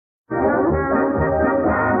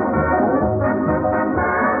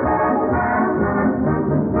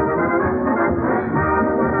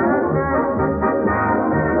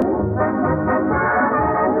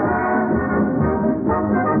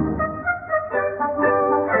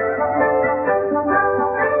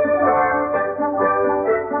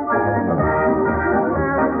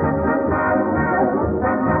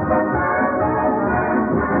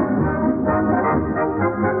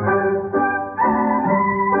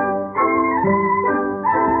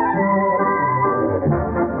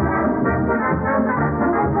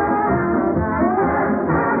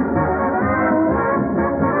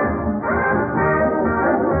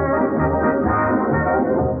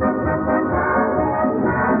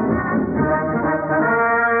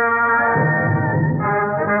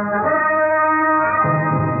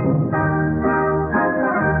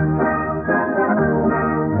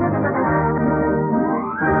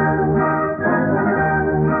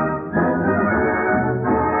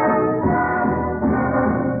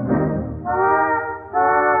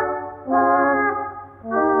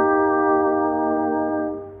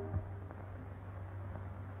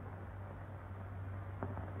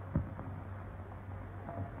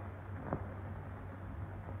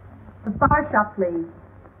The flower shop, please.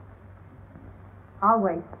 I'll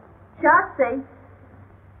wait. Shotzi!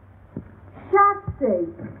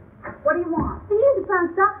 Shotzi! What do you want? The Indian found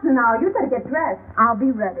stocks in an hour. You'd better get dressed. I'll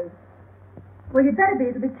be ready. Well, you'd better be.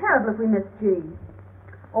 It'll be terrible if we miss G.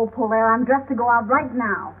 Oh, Polaire, I'm dressed to go out right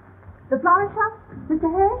now. The flower shop?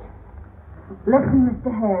 Mr. Hirsch? Listen,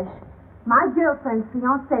 Mr. Hirsch. My girlfriend's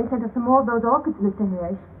fiancé sent us some more of those orchids, Mr.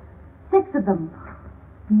 Hirsch. 6 of them.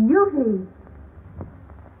 Beauty.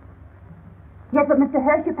 Yes, but Mr.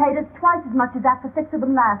 Hirsch, you paid us twice as much as that for 6 of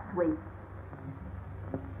them last week.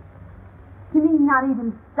 You mean not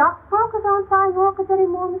even stockbrokers aren't buying orchids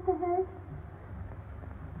anymore, Mr. Hirsch?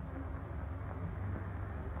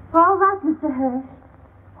 All right, Mr. Hirsch.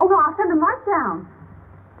 Oh, no, I'll send them right down.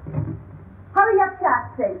 Hurry up,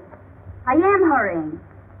 Shotzi. I am hurrying.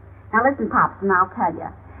 Now listen, Pops, and I'll tell you.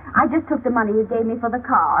 I just took the money you gave me for the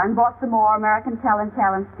car and bought some more American Tell and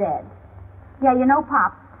Tell instead. Yeah, you know,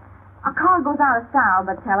 Pops, a car goes out of style,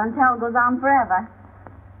 but Tell and Tell goes on forever.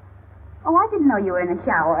 Oh, I didn't know you were in a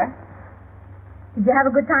shower. Did you have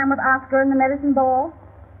a good time with Oscar and the medicine ball?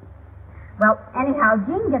 Well, anyhow,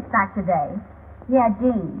 Jean gets back today. Yeah,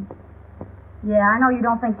 Jean. Yeah, I know you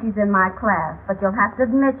don't think she's in my class, but you'll have to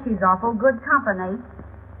admit she's awful good company.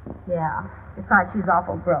 Yeah, besides she's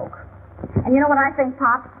awful broke. And you know what I think,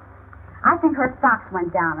 Pop? I think her stocks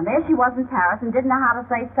went down, and there she was in Paris and didn't know how to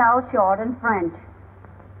say "sell short" in French.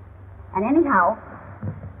 And anyhow,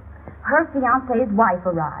 her fiancé's wife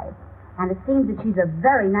arrived, and it seems that she's a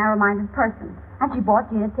very narrow-minded person. And she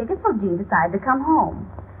bought Jean a ticket, so Jean decided to come home.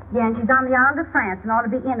 Yeah, and she's on the island of France and ought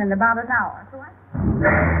to be in about an hour. So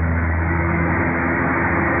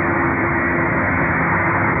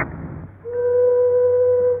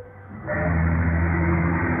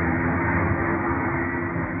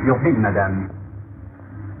Your bill, madame.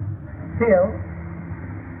 Bill?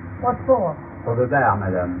 What for? For the bar,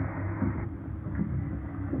 madame.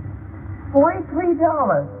 $43.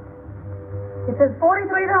 It says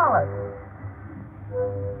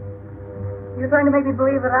 $43. You're trying to make me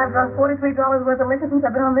believe that I've drunk $43 worth of liquor since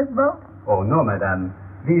I've been on this boat? Oh, no, madame.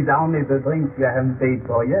 These are only the drinks you haven't paid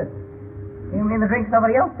for yet. You mean the drinks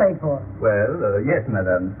nobody else paid for? Well, yes,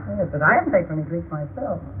 madame. Yes, but I haven't paid for any drinks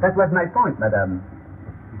myself. That was my point, madame.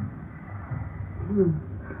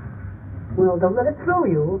 Well, don't let it throw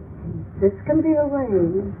you. This can be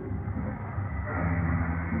arranged.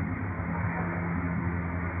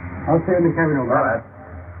 I'll see you in the cabin, all right.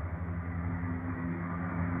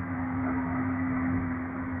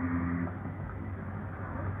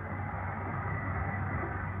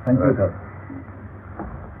 Thank you, sir.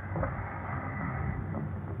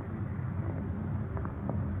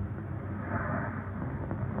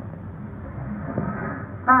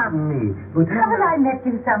 Pardon me, but Haven't I met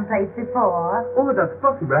you someplace before? oh, that's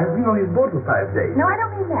possible. I've been on his boat for 5 days. No, I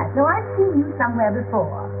don't mean that. No, I've seen you somewhere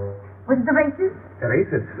before. Was it the races?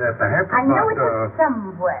 Races, perhaps. I know but, it was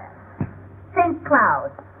somewhere. St.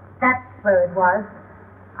 Cloud. That's where it was.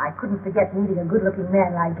 I couldn't forget meeting a good-looking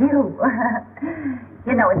man like you.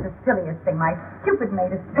 You know, it's the silliest thing. My stupid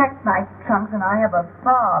maid has packed my trunks, and I have a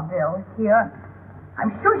bar bill here.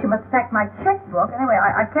 I'm sure she must have packed my checkbook. Anyway,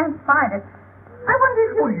 I can't find it. I wonder if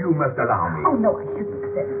you... Oh, you must allow me. Oh, no, I shouldn't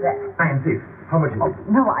have said that. I insist. How much is Oh, it?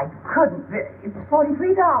 no, I couldn't. It's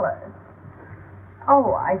 $43.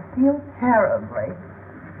 Oh, I feel terribly.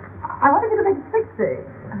 I wanted you to make it 60.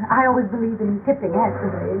 I always believe in tipping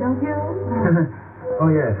handsomely, don't you? Oh,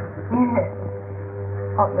 yes. Yes.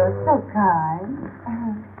 Oh, you're so kind.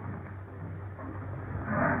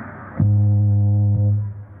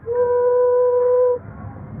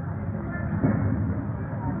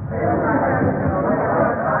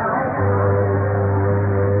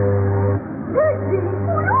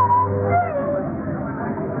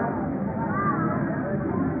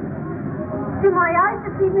 Do my eyes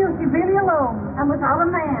deceive me, or is she really alone? And without a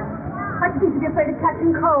man? I just seem to be afraid of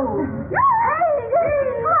catching cold. Hey!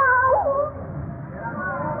 Oh!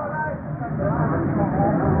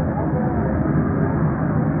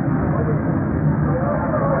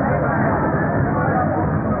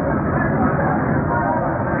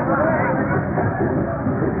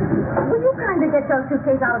 Will you kindly get your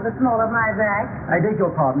suitcase out of the small of my bag? I beg your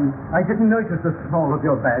pardon. I didn't notice the small of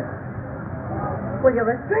your bag. Well, you're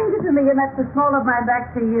a stranger to me, and that's the small of my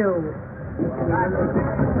back to you.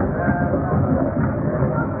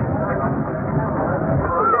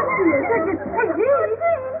 Hey,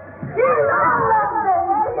 Jean, I love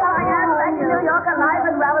this. I am back in New York alive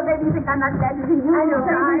and well, and maybe you think I'm not glad to see you. I know,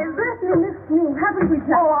 guys. We missed you. Haven't we,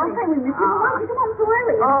 Shotzi? Oh, I'll say we missed you. Why did you come home so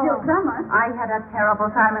early? It's still summer. I had a terrible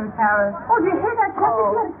time in Paris. Oh, did you hear that, Shotzi?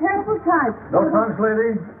 You had a terrible time. No trunks,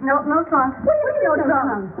 lady? No trunks. What do you mean, no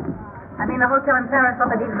trunks? I mean, the hotel in Paris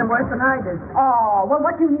thought they needed them worse than I did. Oh, well,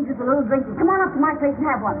 what you need is a little drinking. Come on up to my place and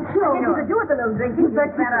have one. Sure. I guess you could do with a little drinking. You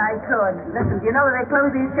bet I could. Listen, do you know that they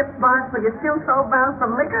close these ship's bars when you're still so bound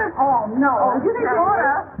from liquor? Oh, no. Do they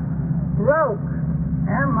water? Broke.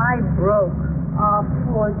 Am I broke? Oh,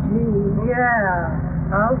 poor Jean.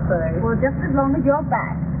 Yeah, I'll say. Well, just as long as you're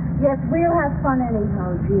back. Yes, we'll have fun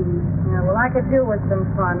anyhow, Jean. Yeah, well, I could do with some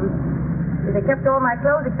fun. They kept all my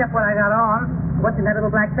clothes except what I got on. What's in that little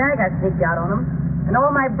black bag I sneaked out on them. And all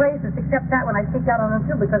my bracelets except that one I sneaked out on them,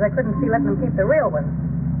 too, because I couldn't see letting them keep the real ones.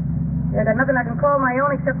 I got nothing I can call my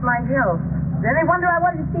own except my health. Is there any wonder I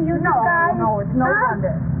wanted to see you guys? No, it's no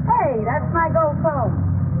wonder. Hey, that's my gold comb.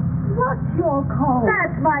 What's your comb?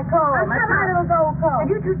 That's my comb. That's my little gold comb. Have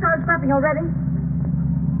you two started scrapping already?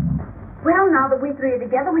 Well, now that we three are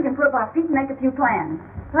together, we can put up our feet and make a few plans.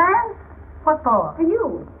 Plans? What for? For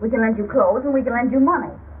you. We can lend you clothes and we can lend you money.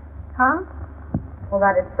 Huh? Well,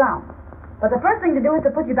 that is some. But the first thing to do is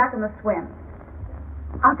to put you back in the swim.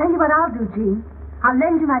 I'll tell you what I'll do, Jean. I'll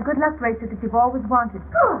lend you my good luck bracelet that you've always wanted.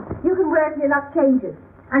 Good. You can wear it till your luck changes.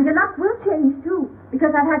 And your luck will change, too,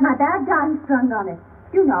 because I've had my bad dime strung on it.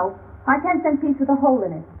 You know, my 10-cent piece with a hole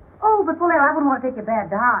in it. Oh, but Blair, I wouldn't want to take your bad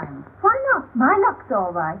dime. Why not? My luck's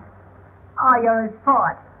all right. Oh, you're his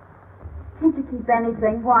sport. Can't you keep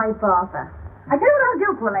anything? Why bother? I tell you what I'll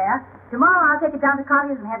do, Quillia. Tomorrow I'll take it down to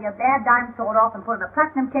Collier's and have your bad dime sold off and put in a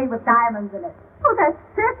platinum case with diamonds in it. Oh, that's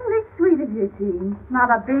certainly sweet of you, Jean.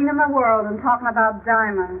 Not a bean in the world and talking about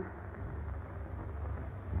diamonds.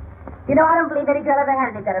 You know, I don't believe any girl ever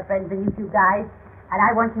had any better friends than you two guys. And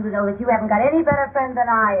I want you to know that you haven't got any better friend than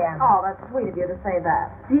I am. Oh, that's sweet of you to say that.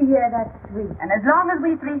 Yeah, that's sweet. And as long as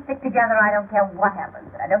we three stick together, I don't care what happens.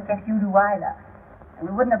 I don't guess you do either. And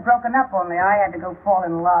we wouldn't have broken up only I had to go fall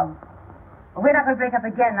in love. But we're not going to break up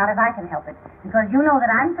again, not if I can help it. Because you know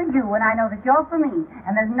that I'm for you, and I know that you're for me.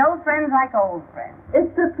 And there's no friends like old friends.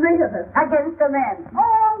 It's the three of us. Against the men.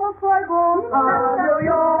 Oh, looks like home. New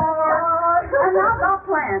York. And now our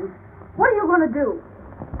plans. What are you going to do?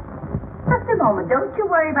 Just a moment. Don't you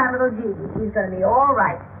worry about little Gigi. She's going to be all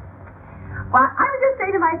right. Well, I was just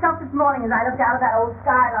saying to myself this morning as I looked out of that old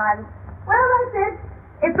skyline, well, I said,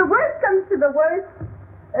 if the worst comes to the worst,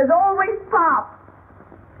 there's always Pop.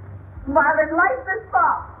 While in life there's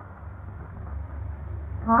Pop.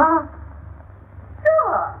 Huh?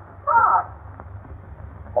 Sure, Pop.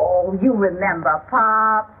 Oh, you remember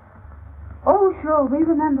Pop. Oh, sure, we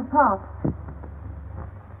remember Pop.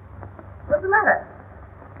 What's the matter?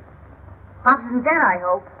 Pop isn't dead, I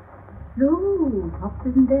hope. No, Pop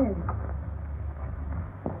isn't dead.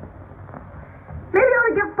 Maybe I ought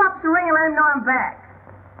to give Pops a ring and let him know I'm back.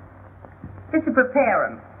 Just to prepare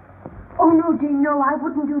him. Oh, no, Jean, no, I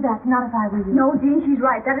wouldn't do that. Not if I were you. No, Jean, she's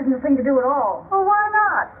right. That isn't the thing to do at all. Well, why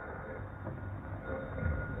not?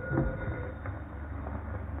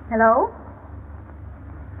 Hello?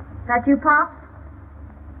 That you, Pops?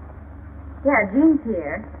 Yeah, Jean's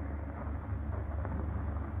here.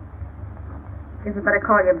 Guess I better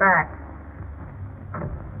call you back.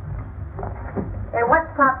 Hey,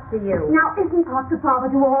 what's Pops to you? Now, isn't Pops a father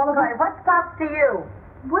to all of us? Hey, what's Pops to you?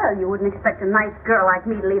 Well, you wouldn't expect a nice girl like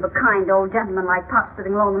me to leave a kind old gentleman like Pops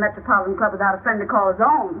sitting alone in the Metropolitan Club without a friend to call his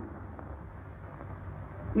own.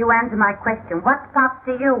 You answer my question. What's Pops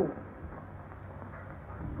to you?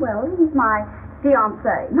 Well, he's my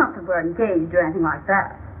fiancé. Not that we're engaged or anything like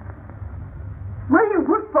that. Well, you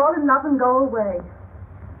would fall in love and go away.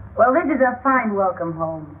 Well, this is a fine welcome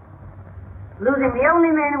home. Losing the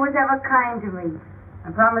only man who was ever kind to me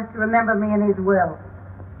and promised to remember me in his will.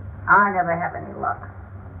 I never have any luck.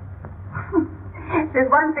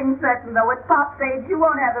 There's one thing certain, though. With Pop's age, you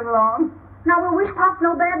won't have him long. Now, we'll wish Pop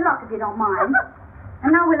no bad luck, if you don't mind.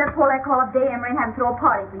 And now we'll let Paulette call up Day Emery and have him throw a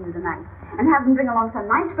party for you tonight. And have him bring along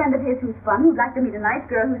some nice friend of his who's fun, who'd like to meet a nice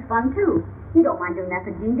girl who's fun, too. You don't mind doing that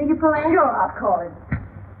for Jean, do you, Paulette? Sure, I'll call him.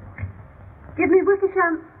 Give me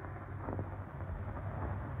Wickersham.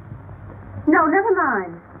 No, never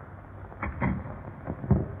mind.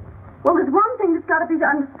 Well, there's one thing that's got to be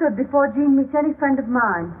understood before Jean meets any friend of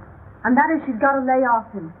mine. And that is she's got to lay off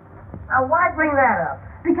him. Now, why bring that up?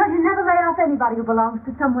 Because you never lay off anybody who belongs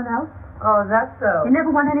to someone else. Oh, is that so? You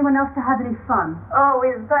never want anyone else to have any fun. Oh,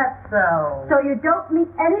 is that so? So you don't meet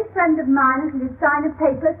any friend of mine until you sign a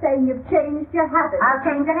paper saying you've changed your habits. I'll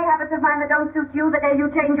change any habits of mine that don't suit you the day you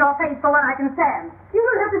change your face for what I can stand. You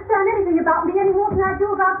don't understand anything about me any more than I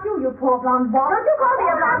do about you, you poor blonde bot. Don't you call me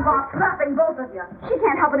a blonde bot, slapping both of you. She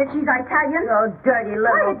can't help it if she's Italian. You dirty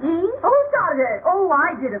little... Hiya, Jean. Who started it? Oh,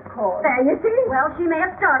 I did, of course. There, you see? Well, she may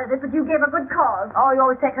have started it, but you gave a good cause. Oh, you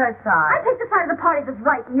always take her side. I take the side of the party that's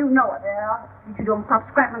right, and you know it. Yeah? If you don't stop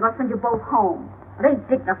scrapping, I'm going to send you both home. It ain't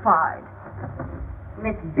dignified.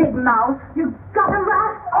 Miss Big Mouth, you got a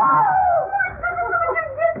rat. Oh, what did you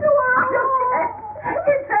did to her? I don't care.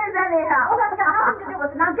 It says anyhow. Oh, that's got nothing to do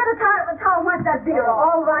with it. Now get a towel and towel and wipe that beer off.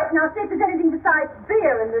 All right. Now see if there's anything besides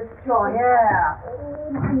beer in this joint. Yeah. Oh,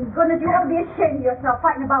 my goodness, you ought to be ashamed of yourself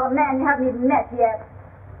fighting about a man you haven't even met yet.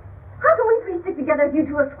 How can we three stick together if you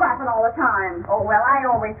two are scrapping all the time? Oh, well, I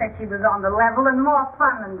always said she was on the level and more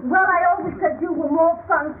fun than... Well, I always said you were more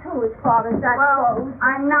fun, too, as far as that goes.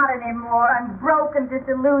 I'm not anymore. I'm broken,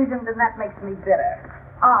 disillusioned, and that makes me bitter.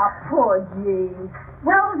 Ah, poor Jean.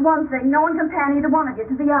 Well, there's one thing. No one can pan either one of you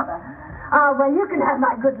to the other. Oh, well, you can have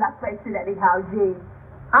my good luck bracelet anyhow, Jean.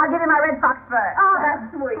 I'll give you my red fox fur. Oh, that's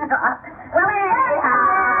sweet. Well,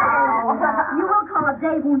 anyhow... You will call up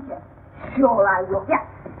Dave, won't you? Sure I will. Yeah.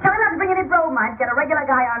 Tell him not to bring any bromides. Get a regular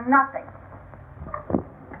guy on nothing.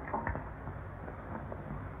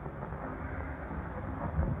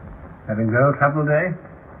 Having girl trouble today?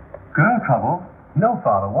 Girl trouble? No,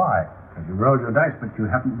 Father. Why? Because you rolled your dice, but you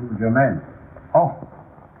haven't moved your men. Oh,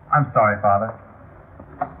 I'm sorry, Father.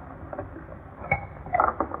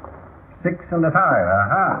 6 and a 5.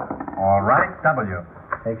 Aha. All right, W.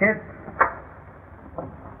 Take it.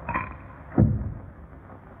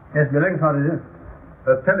 Yes, Billings, what is it?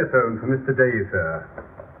 A telephone for Mr. Day, sir.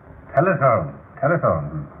 Telephone.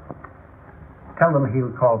 Tell them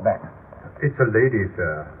he'll call back. It's a lady,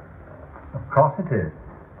 sir. Of course it is.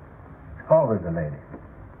 It's always a lady.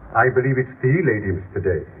 I believe it's the lady, Mr.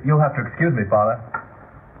 Day. You'll have to excuse me, Father.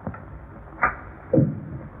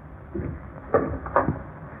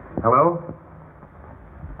 Hello?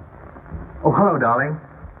 Oh, hello, darling.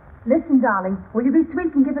 Listen, darling, will you be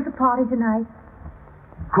sweet and give us a party tonight?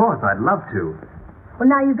 Of course, I'd love to. Well,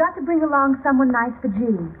 now, you've got to bring along someone nice for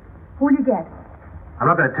Jean. Who'll you get? I'm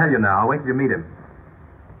not going to tell you now. I'll wait till you meet him.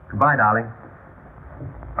 Goodbye, darling.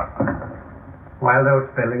 Wild oats,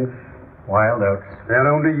 Billings. Wild oats. They're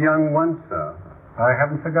only young ones, sir. I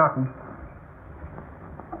haven't forgotten.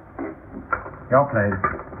 Your place.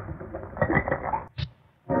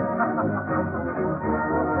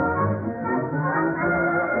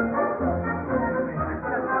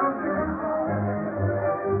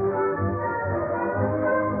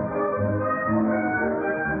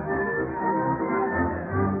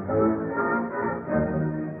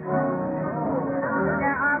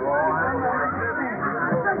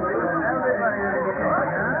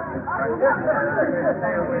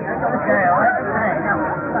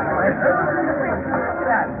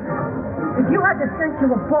 If you had the sense you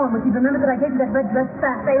were born with, you'd remember that I gave you that red dress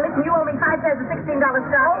back. Say, listen, you owe me 5 pairs of $16 stockings.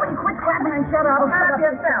 Oh, you quit clapping and shut up. Oh, shut up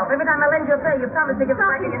yourself. Every time I lend you a pair, you promise to give it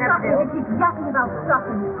back and you never do. You keep yapping about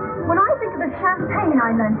stockings. When I think of the champagne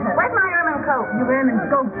I lent her... Where's my ermine coat? Your ermine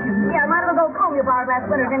goat, you mean. Yeah, my little gold comb you borrowed last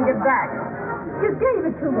winter didn't give back. You gave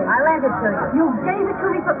it to me. I lent it to you. You gave it to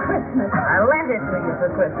me for Christmas. I lent it to you for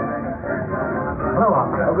Christmas. Hello,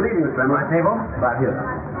 Oscar. Oh, good evening, Slim. My table? About here.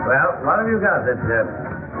 Well, what have you got that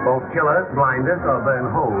won't kill us, blind us, or burn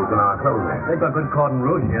holes in our clothing? They've got good cordon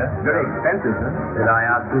rouge here. Very expensive, huh? Did I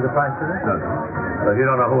ask you the price of this? No. Well, if you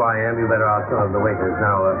don't know who I am, you better ask some of the waiters.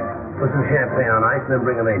 Now, put some champagne on ice and then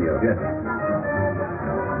bring a radio. Yes.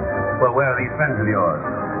 Well, where are these friends of yours?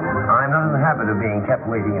 I'm not in the habit of being kept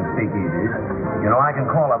waiting in speakeasies. You know, I can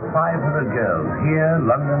call up 500 girls here,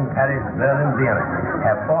 London, Paris, Berlin, Vienna.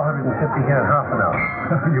 Have 450 here in half an hour.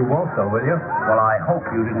 You won't, though, will you? Well, I hope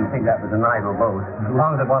you didn't think that was an idle boast. As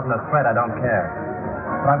long as it wasn't a threat, I don't care.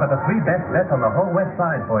 But I've got the 3 best bets on the whole West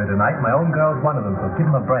Side for you tonight. My own girl's one of them, so give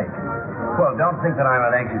them a break. Well, don't think that I'm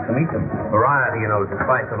not anxious to meet them. Variety, you know, is the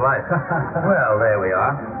spice of life. Well, there we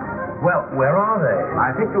are. Well, where are they? I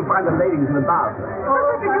think you'll find the ladies in the bar, sir. Oh,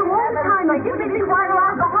 what did you all the time? Like, you make me wine or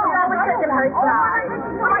alcohol. I always said to her,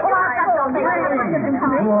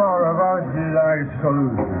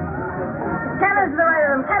 Cannons to the right of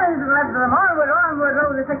them, cannons to the left of them. Onward, onward,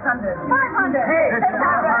 roll the 600. 500. Hey,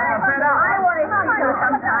 I want to see you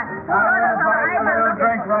sometime.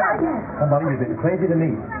 Somebody you've been crazy to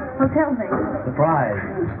meet. Well, tell me. Surprise.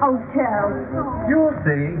 Oh, tell. You'll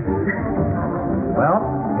see. Well,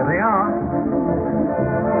 here they are.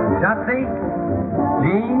 Shotzi,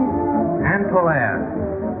 Jean, and Polaire.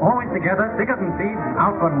 Always together, thicker than thieves,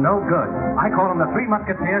 out for no good. I call them the 3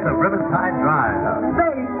 Musketeers of Riverside Drive.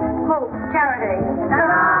 Faith, hope, charity.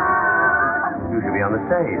 You should be on the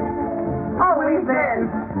stage. Oh, we've been.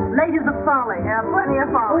 Ladies of folly. Yeah, plenty of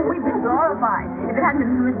folly. Oh, we've been glorified. If it hadn't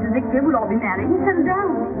been for Mr. Dick, we'd all be married and settled down.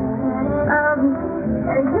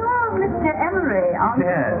 You're Mr. Emery, aren't you?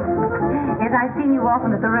 Yes. Yes, I've seen you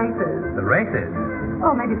often at the races. The races?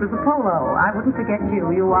 Oh, maybe it was the polo. I wouldn't forget you.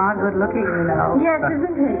 You are good looking, you know. Yes,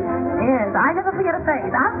 isn't he? Yes, I never forget a face.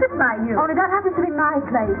 I'll sit by you. Only that happens to be my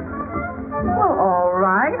place. Well, all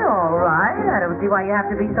right, all right. I don't see why you have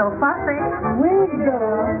to be so fussy. We go.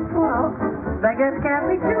 Well, beggars can't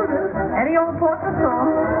be choosers. Any old portrait song.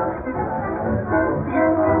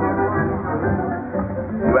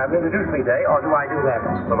 You haven't introduced me, Day, or do I do that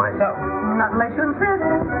for myself? Not unless you insist.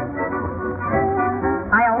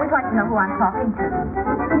 I always like to know who I'm talking to.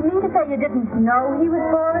 You mean to say you didn't know he was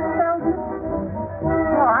Boris Feldman?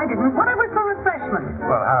 Oh, I didn't. What I was for refreshment.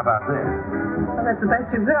 Well, how about this? Well, that's the best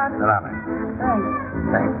you've got. Allow me. Thanks.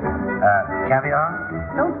 Thanks.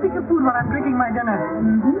 Caviar? Don't speak of food while I'm drinking my dinner.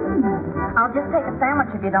 Mm-hmm. I'll just take a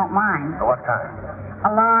sandwich if you don't mind. What kind?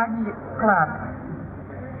 A large club.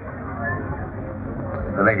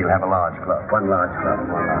 The lady will have a large club. One large club.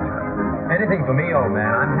 Anything for me, old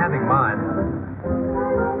man. I'm having mine.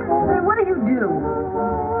 Hey, what do you do?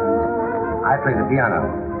 I play the piano.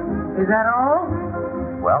 Is that all?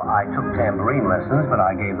 Well, I took tambourine lessons, but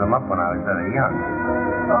I gave them up when I was very young.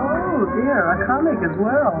 Oh, dear, a comic as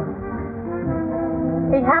well.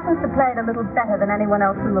 He happens to play it a little better than anyone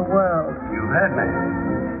else in the world. You've heard me.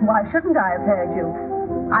 Why shouldn't I have heard you?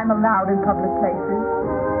 I'm allowed in public places.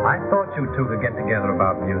 I thought you two could get together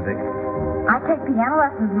about music. I take piano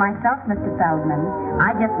lessons myself, Mr. Feldman.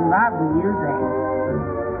 I just love music.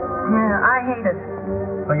 Yeah, I hate it.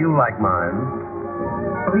 Well, you like mine.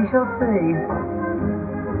 We shall see.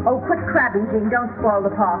 Oh, quit crabbing, Jean. Don't spoil the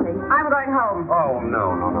party. I'm going home. Oh,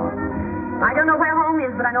 no. I don't know where home is,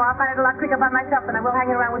 but I know I'll find it a lot quicker by myself than I will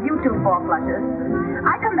hanging around with you two four-flushers.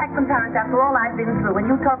 I come back from Paris after all I've been through, and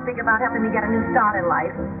you talk big about helping me get a new start in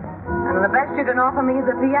life. And the best you can offer me is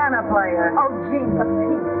a piano player. Oh, Jean, for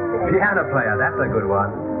Pete's sake. Piano player, that's a good one.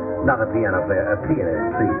 Not a piano player, a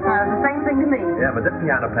pianist, please. It's the same thing to me. Yeah, but this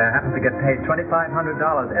piano player happens to get paid $2,500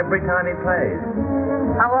 every time he plays.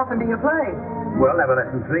 How often do you play? Well, never less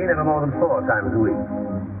than 3, never more than 4 times a week.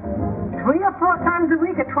 3 or 4 times a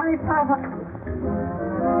week at $2,500.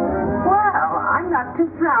 Well, I'm not too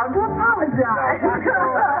proud to apologize.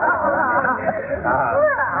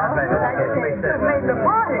 Made the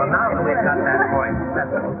point. Well, now that we've got that point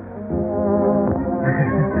settled.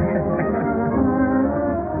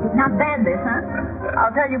 It's not bad, this, huh?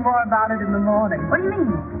 I'll tell you more about it in the morning. What do you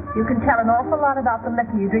mean? You can tell an awful lot about the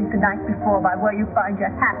liquor you drink the night before by where you find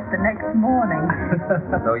your hat the next morning.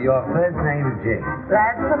 So your first name is Jane.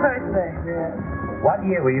 That's the first thing, yes. What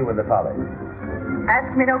year were you with the Follies?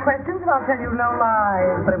 Ask me no questions and I'll tell you no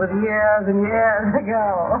lies. But it was years and years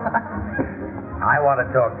ago. I want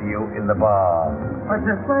to talk to you in the bar. What's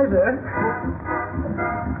a pleasure?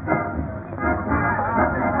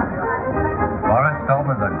 Boris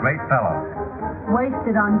Feldman's a great fellow.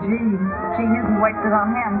 Wasted on Jean. Jean isn't wasted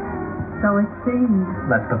on him. So it seems.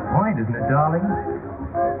 That's the point, isn't it, darling?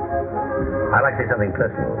 I'd like to say something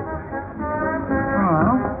personal.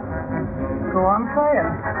 Oh. Go on, say it.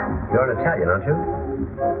 You're an Italian, aren't you?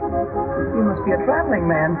 You must be a traveling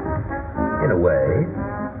man. In a way.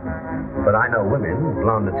 But I know women.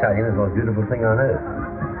 Blonde Italian is the most beautiful thing on earth.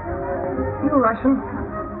 You Russian?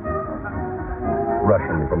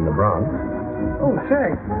 Russian from the Bronx. Oh,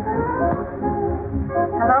 say.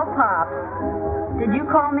 Hello, Pops. Did you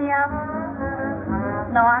call me up?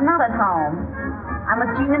 No, I'm not at home. I'm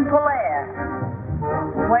with Jean and Polaire.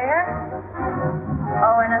 Where?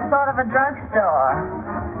 Oh, in a sort of a drugstore.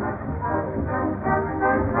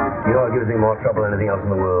 You know what gives me more trouble than anything else in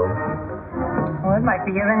the world? Well, it might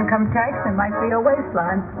be your income tax. It might be your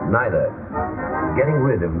waistline. Neither. Getting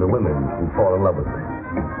rid of the women who fall in love with me.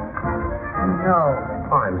 No.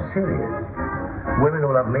 I'm serious. Women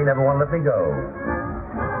who love me never want to let me go.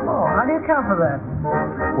 Oh, how do you account for that?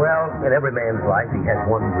 Well, in every man's life, he has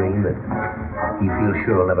one dream that he feels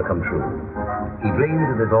sure will never come true. He dreams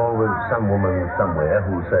that there's always some woman somewhere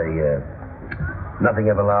who'll say, nothing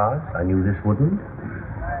ever lasts. I knew this wouldn't.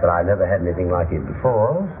 But I never had anything like it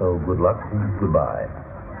before, so good luck and goodbye.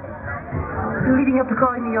 You're leading up to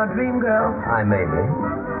calling me your dream girl? I may be.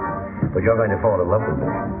 But you're going to fall in love with me.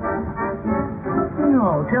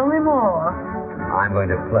 No, tell me more. I'm going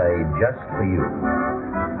to play just for you.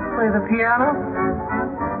 Play the piano?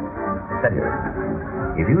 Tell you,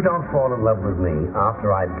 if you don't fall in love with me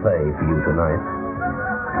after I play for you tonight,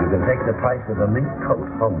 you can take the price of a mink coat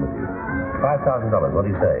home with you. $5,000. What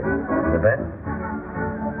do you say? The bet?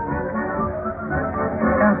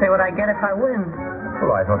 Can't say what I get if I win.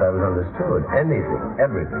 Well, I thought that was understood. Anything,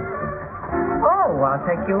 everything. Oh, I'll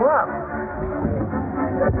take you up.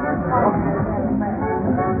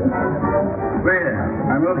 Waiter,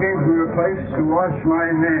 I'm looking for a place to wash my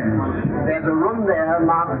hands. There's a room there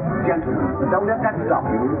marked gentlemen. But don't let that stop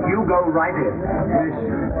you. You go right in. Yes,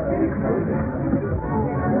 sir.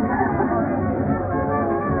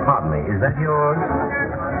 Pardon me, is that yours?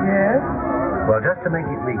 Yes? Well, just to make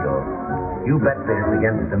it legal, you bet this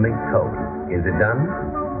against the mink coat. Is it done?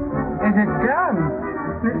 Is it done?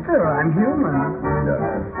 Mister, I'm human. No.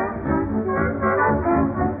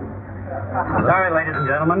 Sorry, ladies and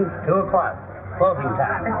gentlemen. 2 o'clock. Closing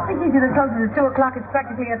time. Speaking to the closest at 2 o'clock, it's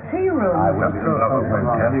practically a tea room. I will be trouble,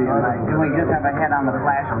 Captain. Do we just have a head on the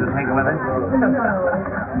flash to take with us?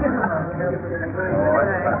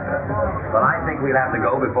 Well, I think we'll have to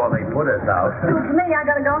go before they put us out. To me, I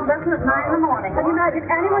got a golf lesson at 9 in the morning. Can you imagine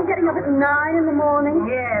anyone getting up at 9 in the morning?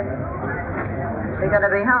 Yes. We gotta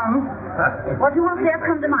be home. Well, if you won't dare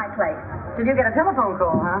come to my place. Did you get a telephone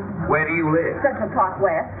call, huh? Where do you live? Central Park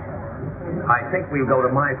West. I think we'll go to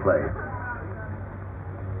my place.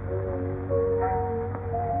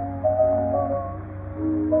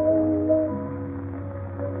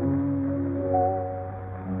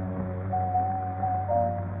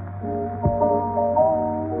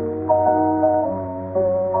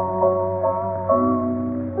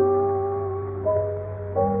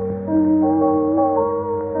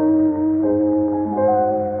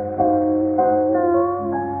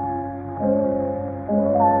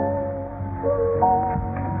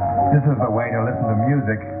 This is the way to listen to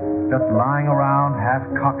music. Just lying around, half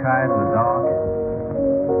cockeyed in the dark.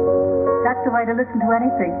 That's the way to listen to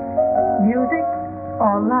anything. Music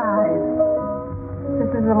or lies. This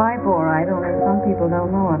is a life, all right, only some people don't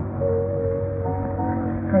know it.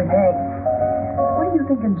 Hey, Dave, what do you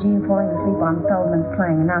think of Jean falling asleep on Feldman's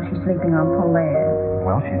playing and now she's sleeping on Polaire?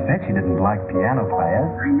 Well, she said she didn't like piano players.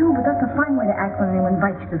 I know, but that's a fine way to act when anyone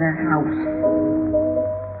invites you to their house.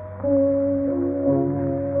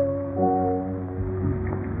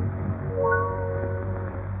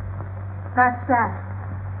 That's that.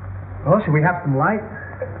 Well, should we have some light?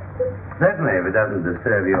 Certainly, if it doesn't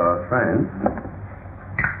disturb your friends.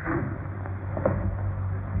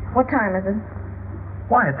 What time is it?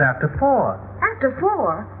 Why, it's after 4. After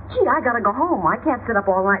 4? Gee, I gotta go home. I can't sit up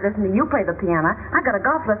all night listening to you play the piano. I got a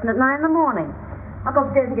golf lesson at 9 in the morning. I'll go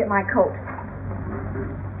upstairs and get my coat.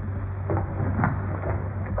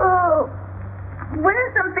 Oh,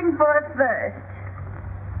 where's something for a first?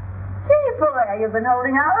 Gee, boy, you've been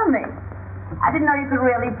holding out on me. I didn't know you could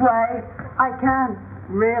really play. I can.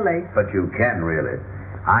 Really? But you can, really.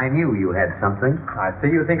 I knew you had something. I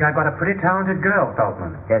see you think I've got a pretty talented girl,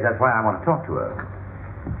 Feldman. Yes, that's why I want to talk to her.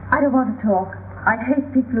 I don't want to talk. I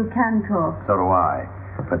hate people who can talk. So do I.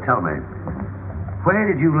 But tell me, where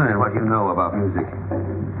did you learn what you know about music?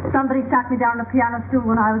 Somebody sat me down on a piano stool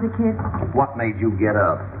when I was a kid. What made you get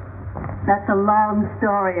up? That's a long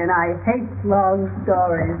story, and I hate long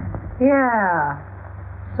stories. Yeah,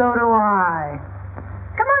 so do I.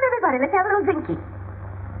 Come on, everybody, let's have a little drinky.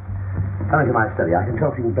 Come into my study. I can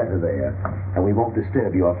talk to you better there, and we won't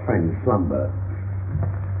disturb your friend's slumber.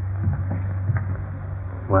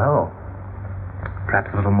 Well, perhaps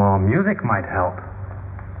a little more music might help.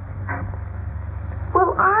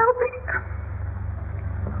 Well, I'll be...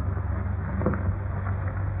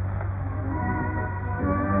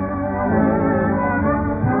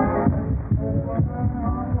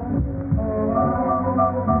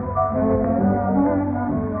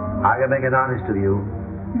 I can make it honest with you.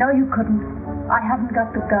 No, you couldn't. I haven't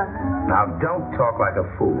got the guts. Now, don't talk like a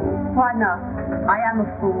fool. Why not? I am a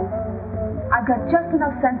fool. I've got just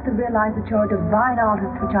enough sense to realize that you're a divine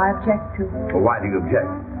artist, which I object to. Well, why do you object?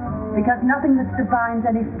 Because nothing that's divine's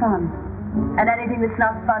any fun. And anything that's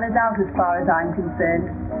not fun is out as far as I'm concerned.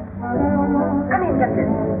 Come in, Captain.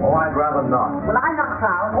 Oh, I'd rather not. Well, I'm not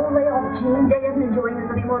proud. Only old Jean Day isn't enjoying this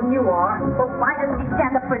any more than you are. Well, why doesn't he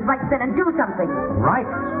stand up for his rights then and do something? Rights?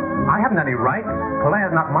 I haven't any rights.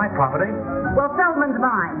 Polaire's not my property. Well, Feldman's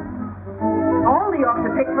mine. Only you ought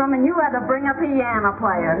to pick from, and you had to bring a piano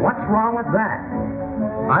player. What's wrong with that?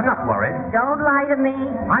 I'm not worried. Don't lie to me.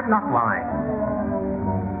 I'm not lying.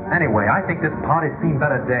 Anyway, I think this party's seen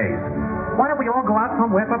better days. Why don't we all go out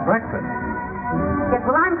somewhere for breakfast? Yes,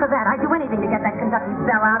 well, I'm for that. I'd do anything to get that Kentucky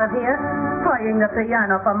belle out of here. Playing the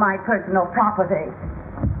piano for my personal property.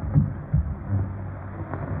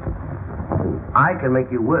 I can make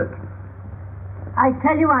you work. I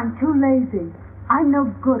tell you, I'm too lazy. I'm no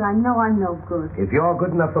good. I know I'm no good. If you're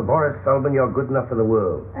good enough for Boris Feldman, you're good enough for the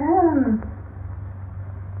world.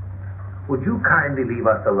 Would you kindly leave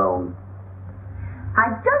us alone? I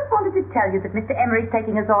just wanted to tell you that Mr. Emery's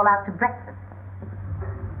taking us all out to breakfast.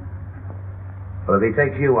 Well, if he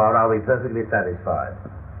takes you out, I'll be perfectly satisfied.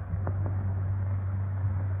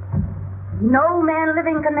 No man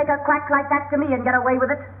living can make a crack like that to me and get away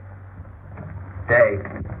with it. Day,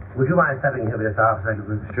 would you mind stepping here for just half a second,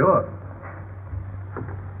 please? Sure.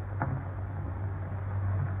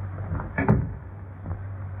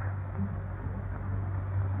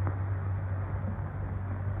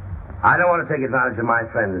 I don't want to take advantage of my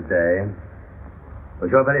friend's day, but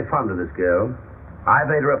you're very fond of this girl. I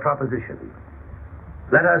made her a proposition.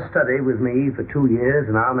 Let her study with me for 2 years,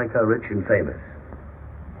 and I'll make her rich and famous.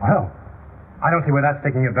 Well, I don't see where that's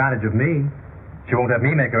taking advantage of me. She won't have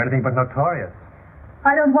me make her anything but notorious.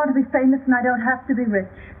 I don't want to be famous, and I don't have to be rich.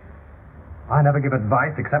 I never give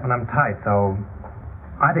advice except when I'm tight, so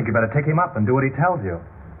I think you better take him up and do what he tells you.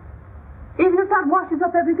 Even if that washes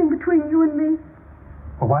up everything between you and me?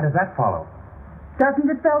 Well, why does that follow? Doesn't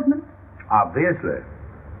it, Feldman? Obviously.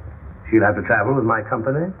 She'll have to travel with my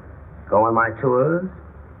company, go on my tours,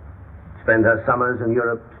 spend her summers in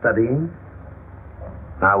Europe studying.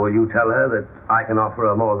 Now, will you tell her that I can offer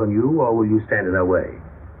her more than you, or will you stand in her way?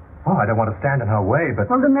 Oh, I don't want to stand in her way, but...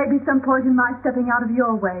 Well, there may be some point in my stepping out of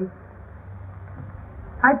your way.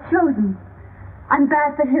 I've chosen. I'm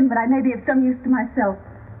bad for him, but I may be of some use to myself.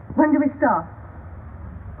 When do we start?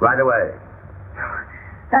 Right away.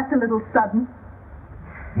 That's a little sudden.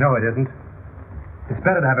 No, it isn't. It's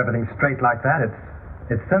better to have everything straight like that.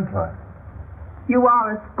 It's simpler. You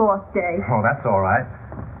are a sport, Dave. Oh, that's all right.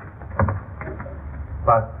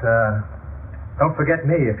 But, don't forget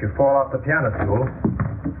me if you fall off the piano stool.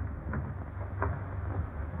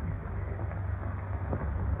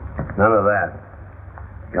 None of that.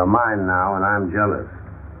 You're mine now, and I'm jealous.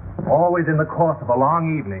 Always in the course of a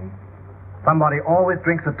long evening, somebody always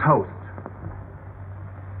drinks a toast.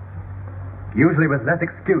 Usually with less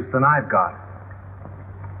excuse than I've got.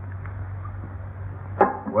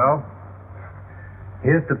 Well,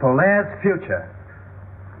 here's to Polaire's future.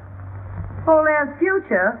 Polaire's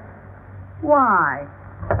future? Why?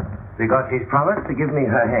 Because she's promised to give me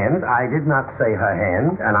her hand. I did not say her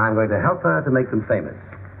hand, and I'm going to help her to make them famous.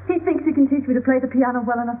 He thinks he can teach me to play the piano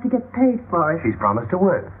well enough to get paid for it. She's promised to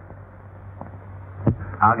work.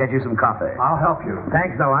 I'll get you some coffee. I'll help you.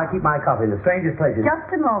 Thanks, no, I keep my coffee in the strangest places.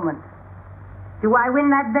 Just a moment. Do I win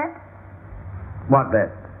that bet? What bet?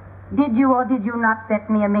 Did you or did you not bet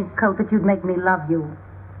me a mink coat that you'd make me love you?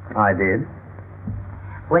 I did.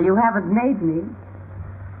 Well, you haven't made me.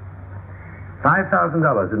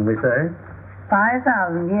 $5,000, didn't we say?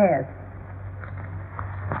 5,000, yes.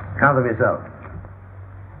 Count them yourself.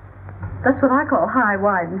 That's what I call high,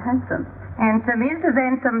 wide, and handsome. Handsome is as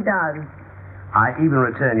handsome does. I even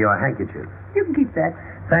return your handkerchief. You can keep that.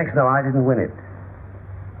 Thanks, no, I didn't win it.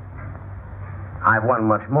 I've won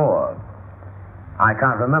much more. I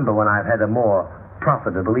can't remember when I've had a more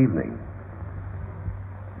profitable evening.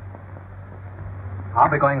 I'll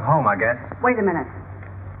be going home, I guess. Wait a minute.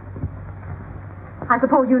 I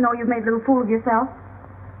suppose you know you've made a little fool of yourself?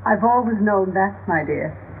 I've always known that, my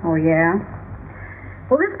dear. Oh, yeah?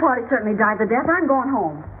 Well, this party certainly died the death. I'm going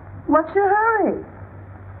home. What's your hurry?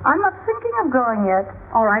 I'm not thinking of going yet.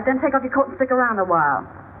 All right, then take off your coat and stick around a while.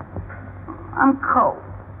 I'm cold.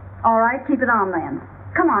 All right, keep it on then.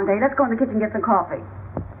 Come on, Dave, let's go in the kitchen and get some coffee.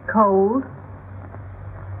 Cold?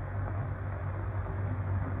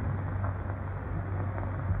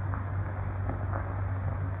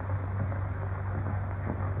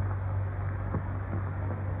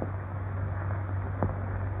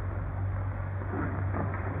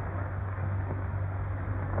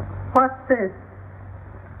 What's this?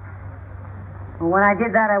 When I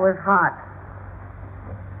did that, I was hot.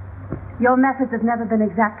 Your methods have never been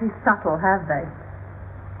exactly subtle, have they?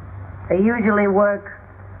 They usually work.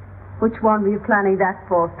 Which one were you planning that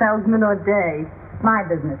for, Feldman or Day? My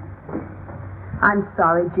business. I'm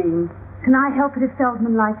sorry, Jean. Can I help it if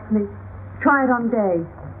Feldman likes me? Try it on Day.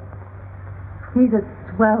 He's a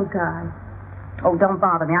swell guy. Oh, don't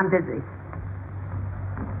bother me. I'm busy.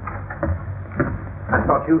 I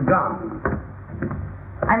thought you'd gone.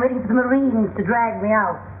 I'm waiting for the Marines to drag me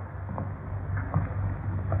out.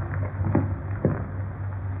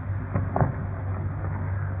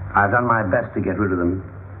 I've done my best to get rid of them.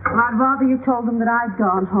 I'd rather you told them that I'd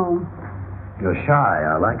gone home. You're shy.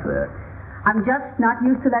 I like that. I'm just not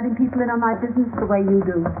used to letting people in on my business the way you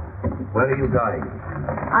do. Where are you going?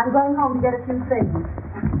 I'm going home to get a few things.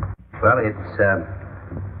 Well, it's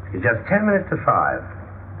just 10 minutes to 5.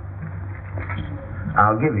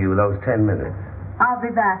 I'll give you those 10 minutes. I'll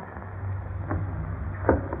be back.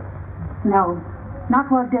 No,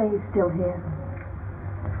 not while Day's still here.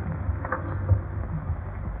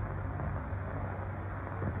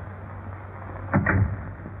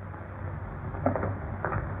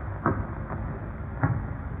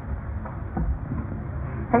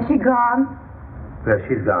 Has she gone? Yes,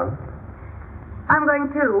 she's gone. I'm going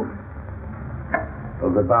too.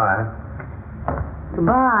 Well, goodbye.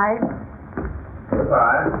 Goodbye.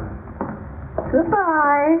 Goodbye. Goodbye.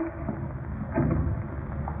 Goodbye.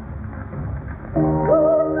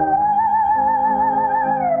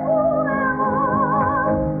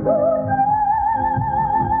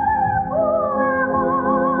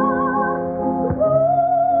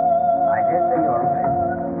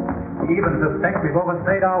 even suspect we've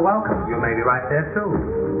overstayed our welcome. You may be right there, too.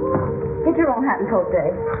 Get your own hat and coat,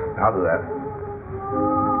 Dave. I'll do that.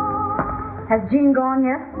 Has Jean gone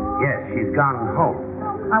yet? Yes, she's gone home.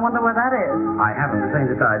 I wonder where that is. I haven't the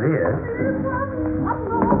faintest idea.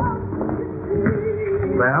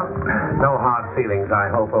 Well, no hard feelings, I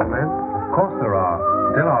hope, old man. Of course there are.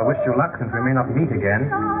 Still, I wish you luck since we may not meet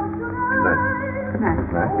again. Good night.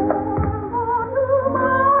 Good night.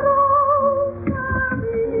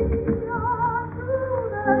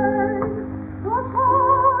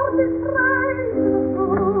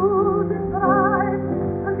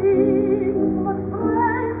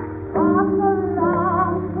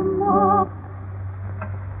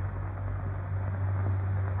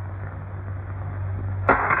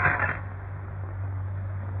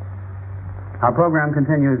 Our program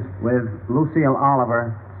continues with Lucille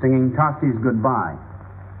Oliver singing Tossie's Goodbye.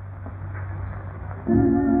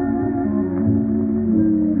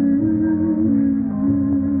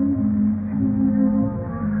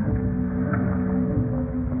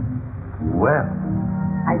 Well,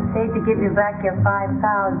 I'd say to give you back your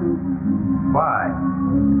 5,000. why?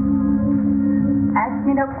 Ask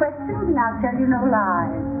me no questions and I'll tell you no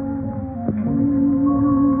lies.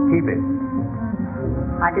 Keep it.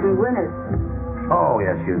 I didn't win it. Oh,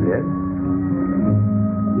 yes, you did.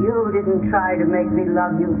 You didn't try to make me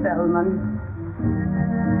love you, Feldman.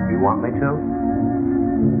 You want me to?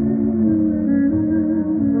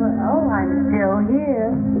 Well, I'm still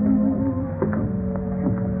here.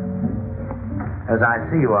 As I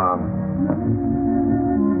see you are.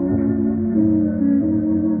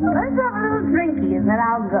 Let's have a little drinky and then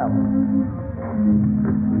I'll go.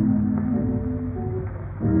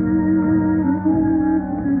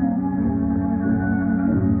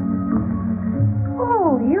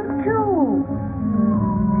 Oh, you too.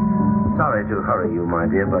 Sorry to hurry you, my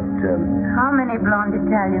dear, but How many blonde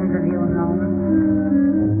Italians have you known?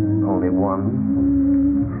 only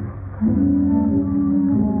one.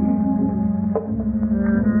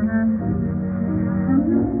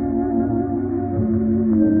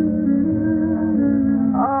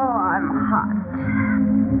 Oh, I'm hot.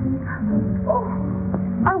 Oh,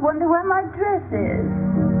 I wonder where my dress is.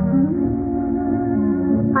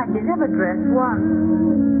 I did have a dress once.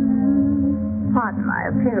 Pardon my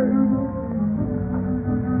appearance.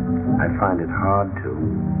 I find it hard to.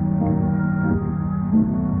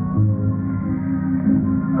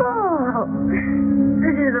 Oh,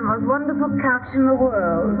 this is the most wonderful couch in the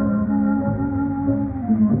world.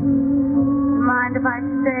 Mind if I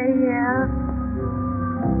stay here?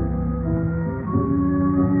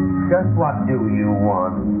 Just what do you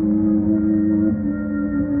want?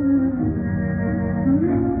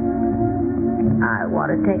 I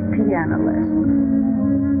want to take piano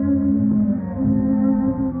lessons.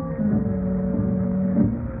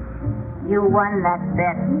 You won that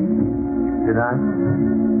bet. Did I?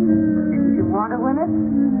 Didn't you want to win it?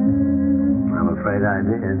 I'm afraid I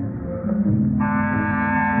did.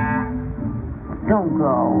 Don't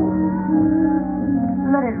go.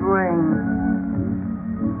 Let it ring.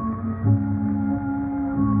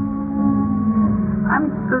 I'm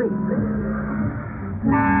sleepy.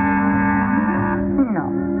 No.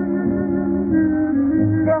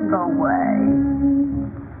 They'll go away.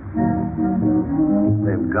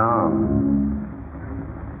 They've gone.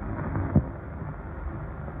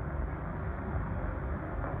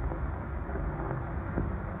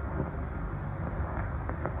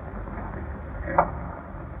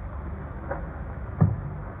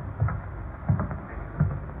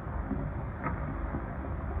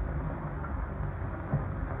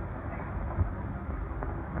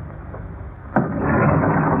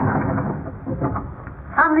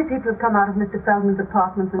 How many people have come out of Mr. Feldman's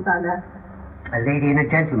apartment since I left? A lady and a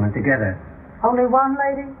gentleman together. Only one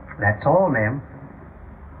lady? That's all, ma'am.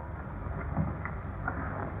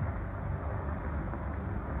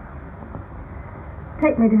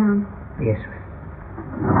 Take me down. Yes,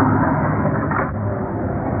 ma'am.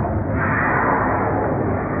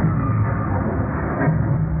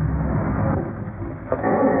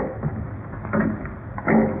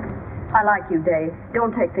 I like you, Dave.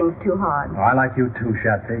 Don't take things too hard. Oh, I like you too,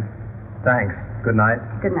 Shatsy. Thanks. Good night.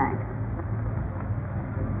 Good night.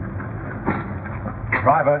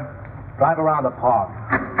 Driver, drive around the park.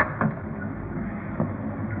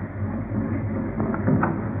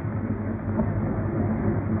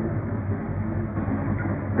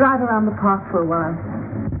 Drive around the park for a while.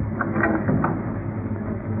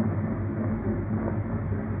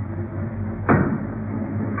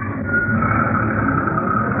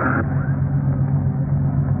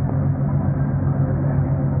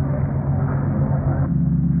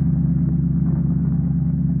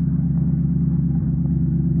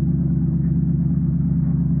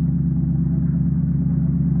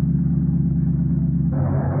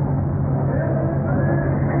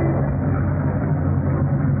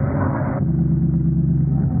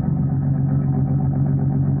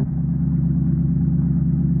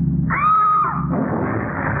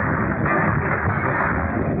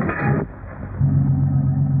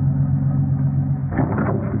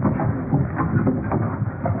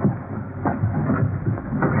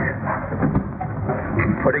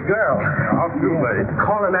 Pretty girl. All too late.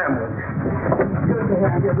 Call an ambulance.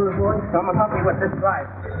 Someone help me with this drive.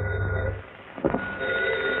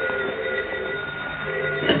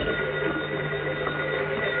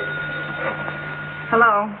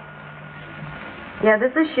 Hello. Yeah,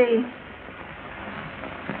 this is she.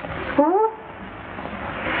 Who?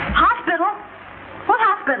 Hospital? What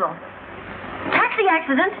hospital? Taxi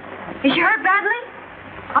accident? Is she hurt badly?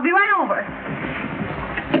 I'll be right over.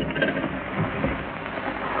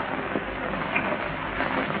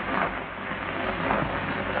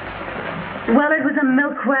 Well, it was a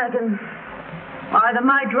milk wagon. Either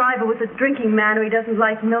my driver was a drinking man or he doesn't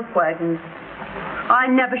like milk wagons. I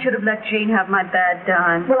never should have let Jean have my bad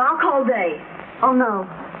dime. Well, I'll call Dave. Oh, no.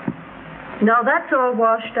 No, that's all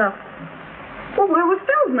washed up. Well, where was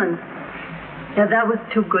Feldman? Yeah, that was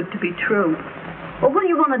too good to be true. Well, what do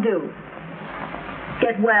you want to do?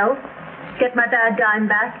 Get well, get my bad dime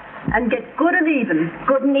back, and get good and even.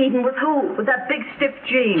 Good and even with who? With that big stiff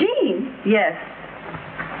Jean. Jean? Yes.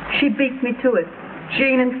 She beat me to it.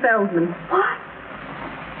 Jean and Feldman. What?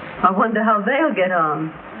 I wonder how they'll get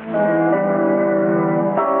on.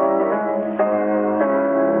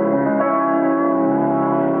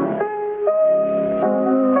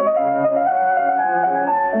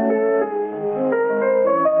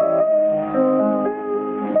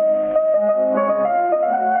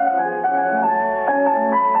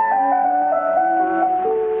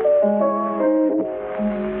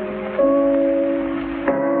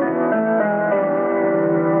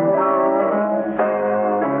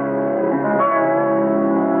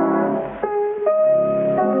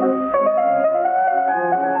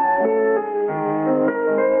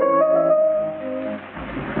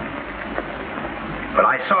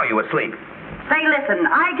 Asleep. Say, listen,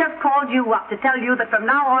 I just called you up to tell you that from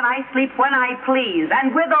now on I sleep when I please,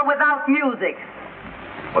 and with or without music.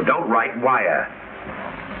 Well, don't write wire.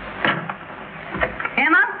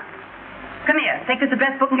 Emma? Come here. Take this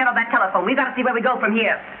address book and get on that telephone. We've got to see where we go from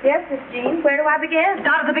here. Yes, Miss Jean. Where do I begin?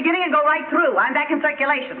 Start at the beginning and go right through. I'm back in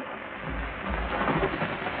circulation.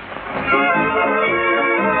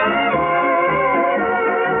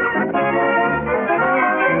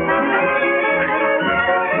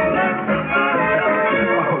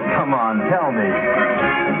 Tell me.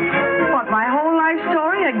 What, my whole life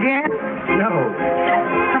story again? No.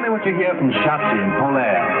 Tell me what you hear from Shotzi and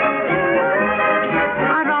Polaire.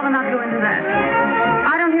 I'd rather not go into that.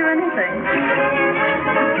 I don't hear anything.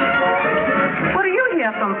 What do you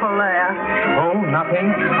hear from Polaire? Oh, nothing.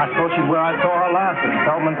 I suppose she's where I saw her last, at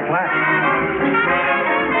Feldman's flat.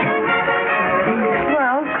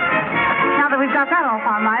 Well, now that we've got that off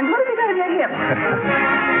our minds, what have you got in your hip?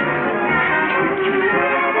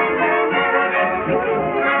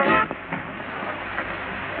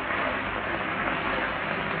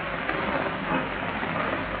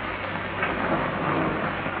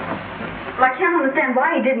 Well, I can't understand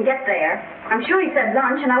why he didn't get there. I'm sure he said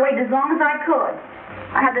lunch, and I waited as long as I could.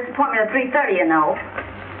 I had this appointment at 3:30, you know.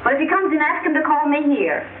 But if he comes in, ask him to call me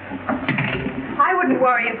here. I wouldn't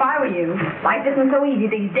worry if I were you. Life isn't so easy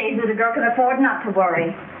these days that a girl can afford not to worry.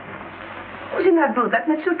 Who's in that booth? That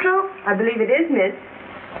Miss Sutro? I believe it is, Miss.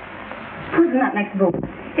 Who's in that next booth?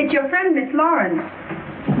 It's your friend, Miss Lawrence.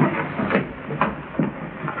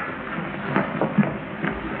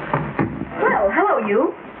 Well, hello,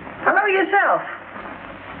 you. Hello, yourself.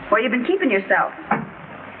 Where you been keeping yourself?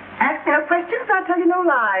 Ask me no questions, I'll tell you no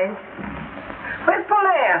lies. Where's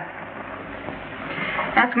Polaire?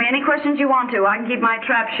 Ask me any questions you want to. I can keep my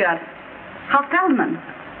trap shut. How's Feldman?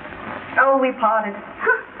 Oh, we parted.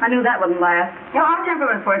 Huh, I knew that wouldn't last. Yeah, our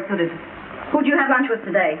temperament for it suited. Who'd you have lunch with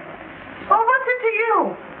today? Oh, what's it to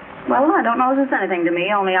you? Well, I don't know if it's anything to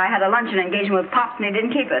me, only I had a luncheon engagement with Pops and he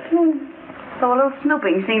didn't keep it. So a little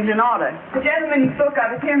snooping seems in order. The gentleman you spoke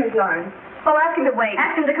of is here, Miss Lawrence. Oh, ask him to wait.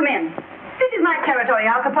 Ask him to come in. This is my territory,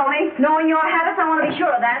 Al Capone. Knowing your habits, I want to be sure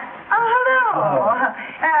of that. Oh, hello.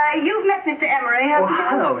 You've met Mr. Emery, haven't you?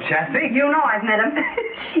 Hello, Shasta. You know I've met him.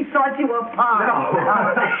 She thought you were Pop. No.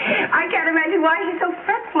 I can't imagine why she's so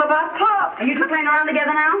fretful about Pop. Are you two playing around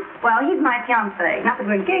together now? Well, he's my fiancé. Not that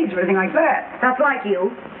we're engaged or anything like that. That's like you.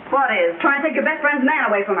 What is? Trying to take your best friend's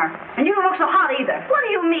man away from her. And you don't look so hot either. What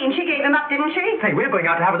do you mean? She gave him up, didn't she? Hey, we're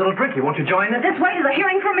going out to have a little drinky. Won't you join us? This way to the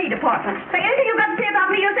hearing from me department. Say anything you've got to say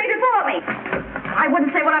about me, you say before me. I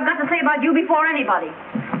wouldn't say what I've got to say about you before anybody.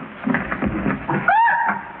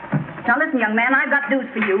 Now listen, young man, I've got news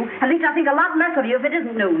for you. At least I think a lot less of you if it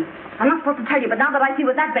isn't news. I'm not supposed to tell you, but now that I see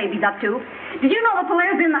what that baby's up to. Did you know the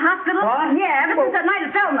Polaire's in the hospital? What? Yeah, ever since that night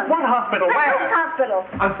at Feldman. What hospital? Where? This hospital.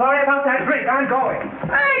 I'm sorry about that drink. I'm going.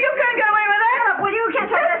 Hey, you can't get away with that. Will you get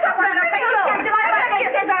your face up on her face?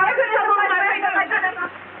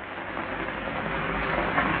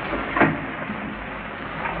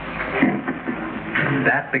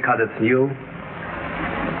 That because it's new?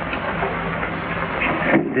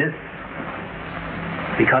 This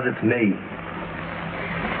because it's me.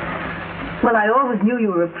 Well, I always knew you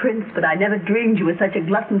were a prince, but I never dreamed you were such a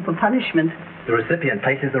glutton for punishment. The recipient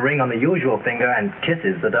places the ring on the usual finger and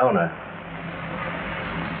kisses the donor.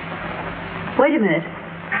 Wait a minute.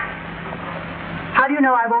 How do you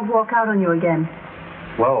know I won't walk out on you again?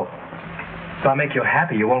 Whoa. If I make you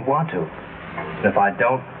happy, you won't want to. And if I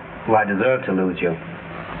don't, well, I deserve to lose you.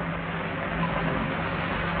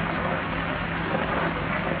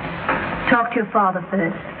 Talk to your father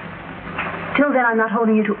first. Till then, I'm not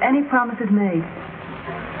holding you to any promises made.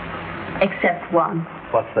 Except one.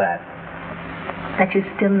 What's that? That you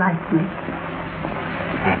still like me.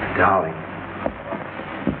 Darling.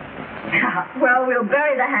 Well, we'll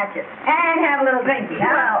bury the hatchet. And have a little drinky,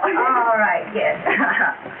 huh? Well, all right, yes.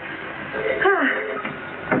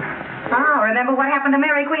 Remember what happened to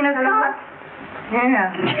Mary Queen of Scots?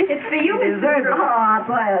 Yeah. It's for you, You deserve it. Oh,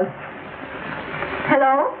 well.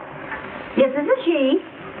 Hello? Yes, this is she.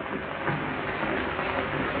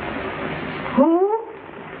 Who?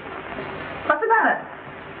 What's the matter?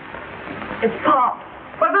 It's Pop.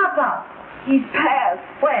 What about Pop? He's passed.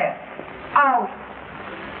 Where? Out.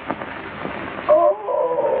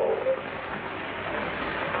 Oh.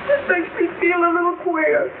 It makes me feel a little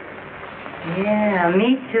queer. Yeah,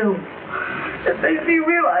 me too. It makes me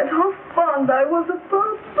realize how fond I was of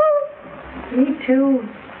Pop. Me too.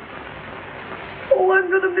 Oh, I'm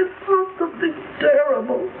going to miss Pop something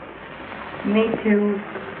terrible. Me too.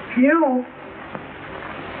 You?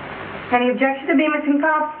 Any objection to me missing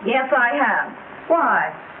Pop? Yes, I have.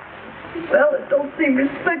 Why? Well, it don't seem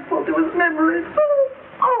respectful to his memory.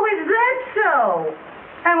 Oh, is that so?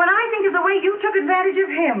 And when I think of the way you took advantage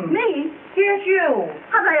of him. Me? Yes, you.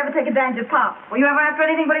 How'd I ever take advantage of Pop? Were you ever after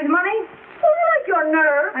anything but his money? Oh, you like your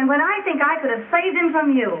nerve. And when I think I could have saved him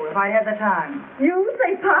from you if I'd had the time. You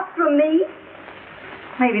say Pop from me?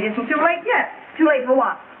 Maybe it isn't too late yet. Too late for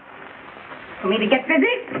what? For me to get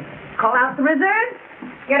busy, call out the reserves,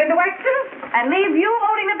 get into action, and leave you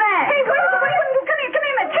holding the bag. Hey, wait, come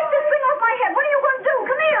here, man. Take this thing off my head. What are you going to do?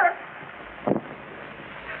 Come here.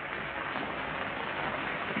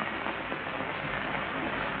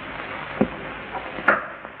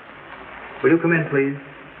 Will you come in, please?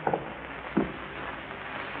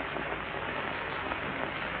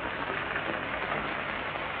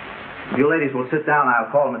 If you ladies will sit down,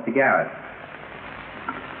 I'll call Mr. Garrett.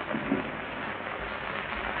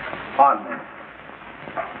 Pardon me.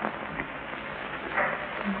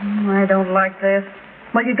 I don't like this.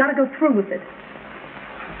 Well, you got to go through with it.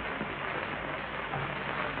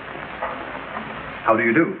 How do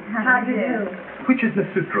you do? How do you do? Which is Miss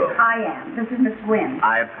Sutro? I am. This is Miss Gwynn.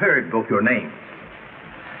 I've heard both your names.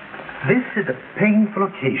 This is a painful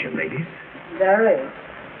occasion, ladies. Very.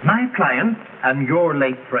 My client and your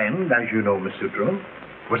late friend, as you know, Miss Sutro,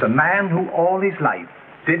 was a man who all his life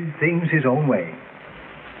did things his own way.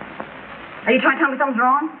 Are you trying to tell me something's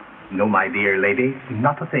wrong? No, my dear lady,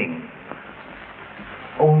 not a thing.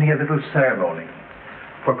 Only a little ceremony,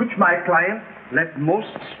 for which my client left most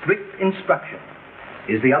strict instruction.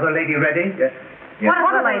 Is the other lady ready? Yes.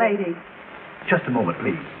 What other lady? Just a moment,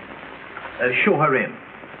 please. Show her in.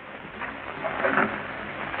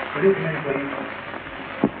 Will you come in, please?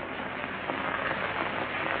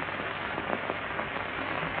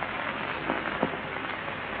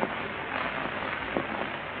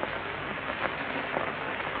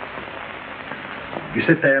 You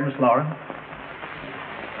sit there, Miss Lauren.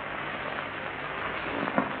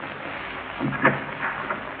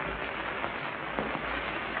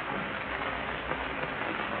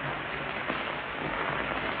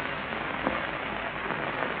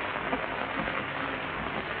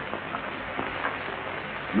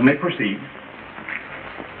 You may proceed.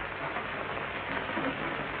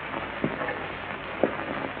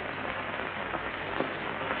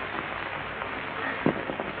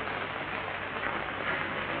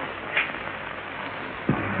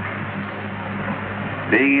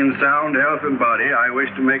 Being in sound health and body, I wish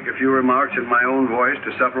to make a few remarks in my own voice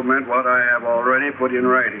to supplement what I have already put in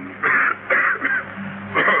writing.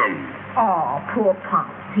 Oh, poor Pop.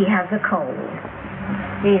 He has a cold.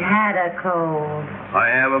 He had a cold. I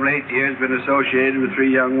have of late years been associated with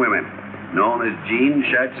three young women, known as Jean,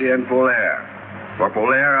 Shatsy, and Polaire. For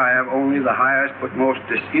Polaire, I have only the highest but most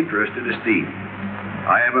disinterested esteem.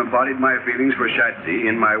 I have embodied my feelings for Shatsy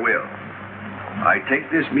in my will. I take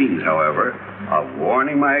this means, however, of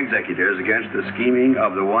warning my executors against the scheming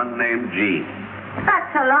of the one named Jean.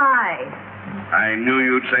 That's a lie. I knew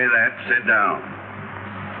you'd say that. Sit down.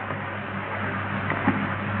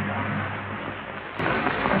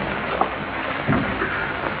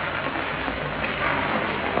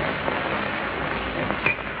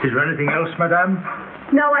 Is there anything else, madame?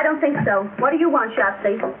 No, I don't think so. What do you want,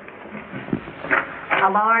 Shapsy? A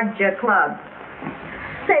large club.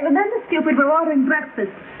 Say, remember, stupid, we're ordering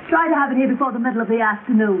breakfast. Try to have it here before the middle of the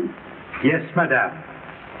afternoon. Yes, madame.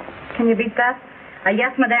 Can you beat that? A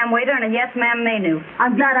yes, madame waiter and a yes, ma'am menu.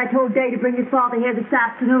 I'm glad I told Day to bring his father here this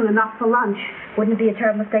afternoon and not for lunch. Wouldn't it be a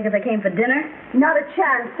terrible mistake if they came for dinner? Not a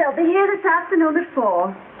chance. They'll be here this afternoon at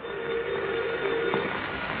 4.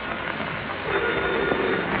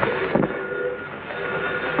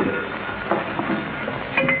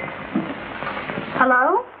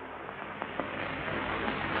 Hello?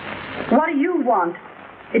 What do you want?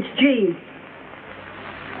 It's Jean.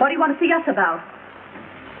 What do you want to see us about?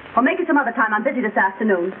 Or make it some other time. I'm busy this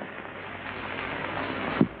afternoon.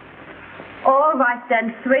 All right,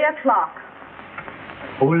 then. 3 o'clock.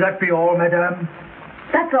 Will that be all, madame?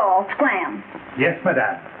 That's all. Scram. Yes,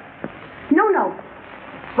 madame. No.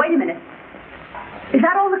 Wait a minute. Is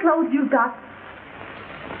that all the clothes you've got?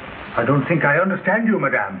 I don't think I understand you,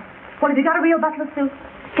 madame. Well, have you got a real butler suit?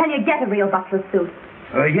 Can you get a real butler suit?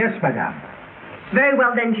 Yes, madame. Very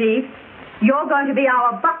well, then, Jeeves. You're going to be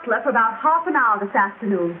our butler for about half an hour this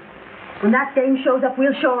afternoon. When that dame shows up,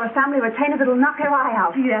 we'll show her a family retainer that'll knock her eye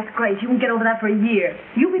out. Gee, that's great. You won't get over that for a year.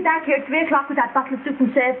 You'll be back here at 3 o'clock with that butler suit and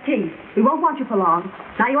serve tea. We won't want you for long.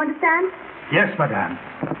 Now you understand? Yes, madame.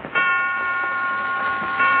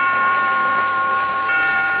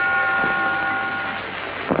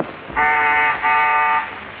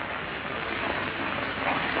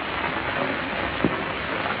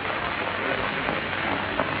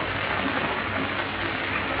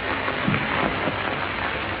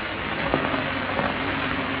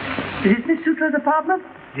 Is this Miss Sutra's apartment?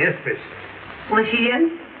 Yes, miss. Was she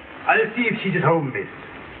in? I'll see if she's at home, miss.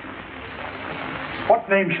 What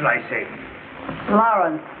name shall I say?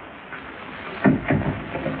 Lawrence.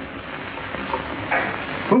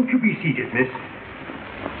 Won't you be seated, miss?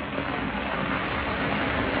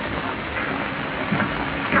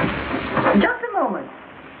 Just a moment.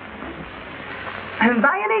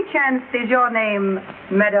 By any chance, is your name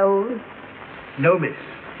Meadows? No, miss.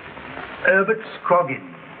 Herbert Scroggins.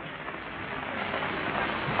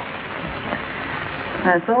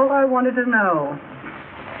 That's all I wanted to know.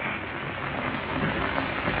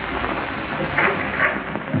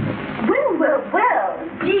 Well.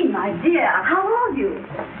 Gee, my dear, how are you?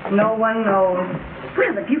 No one knows.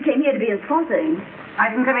 Well, if you came here to be insulting. I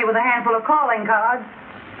didn't come here with a handful of calling cards.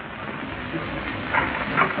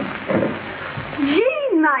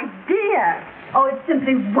 Jean, my dear. Oh, it's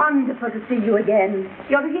simply wonderful to see you again.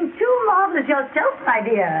 You're looking too marvelous yourself, my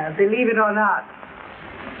dear. Believe it or not.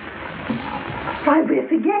 Why, we're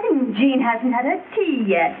forgetting Jean hasn't had her tea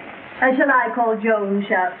yet. Shall I call Joan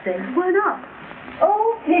Shafty? Why not?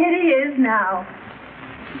 Oh, here he is now.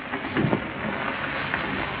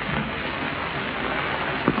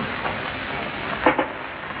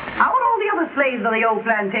 How are all the other slaves on the old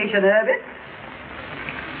plantation, Herbert?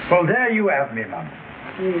 Well, there you have me, ma'am.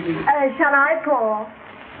 Shall I call?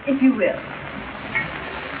 If you will.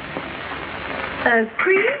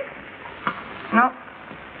 Cream? No.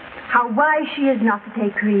 How wise she is not to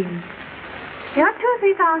take cream. You're 2 or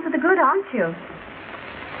 3 pounds to the good, aren't you?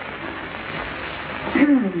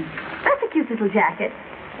 That's a cute little jacket.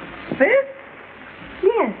 This?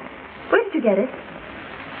 Yes. Where did you get it?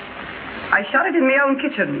 I shot it in my own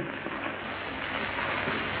kitchen.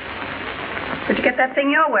 Did you get that thing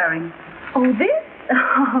you're wearing? Oh, this?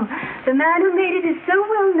 Oh, the man who made it is so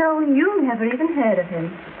well known you never even heard of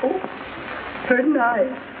him. Oh, very nice.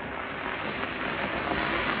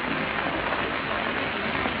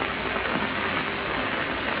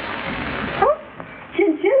 Oh,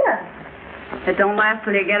 chinchilla. It don't last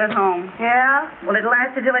till you get it home. Yeah? Well, it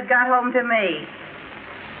lasted till it got home to me.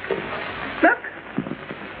 Look.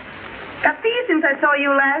 Got these since I saw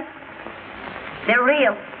you last. They're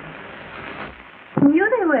real. Knew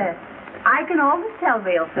they were. I can always tell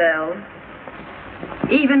real pearls.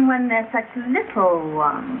 Even when they're such little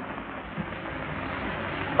ones.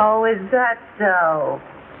 Oh, is that so?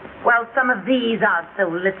 Well, some of these are so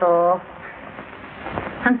little.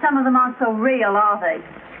 And some of them aren't so real, are they?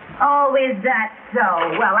 Oh, is that so?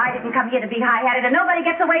 Well, I didn't come here to be high-hatted, and nobody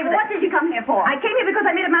gets away with it. What did you come here for? I came here because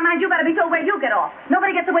I made up my mind you better be told where you get off.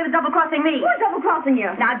 Nobody gets away with double-crossing me. Who's double-crossing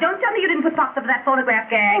you? Now, don't tell me you didn't put pops up for that photograph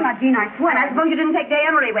Oh, gang. now, Jean, I swear. And I suppose you didn't take Day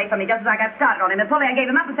Emery away from me just as I got started on him. And fully I gave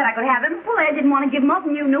him up and said I could have him. Well, I didn't want to give him up,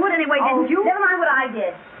 and you knew it anyway, didn't you? Never mind what I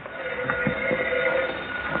did.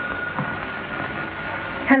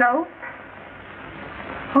 Hello?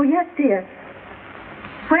 Oh, yes, dear.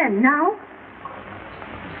 When? Now?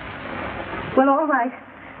 Well, all right.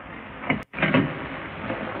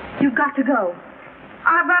 You've got to go.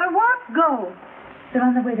 I've got to what? Go. They're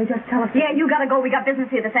on their way. They just telephoned. Yeah, you gotta go. We got business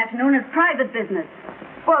here this afternoon. It's private business.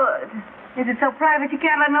 Well, is it so private you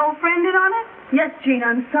can't let an old friend in on it? Yes, Jean,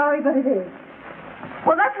 I'm sorry, but it is.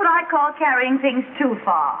 Well, that's what I call carrying things too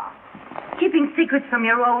far. Keeping secrets from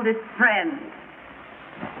your oldest friend.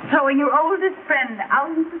 Throwing your oldest friend out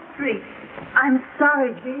into the street. I'm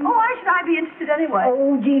sorry, Jean. Oh, why should I be interested anyway?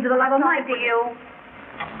 Oh, Jean, for the love of Mike, Mike. to you.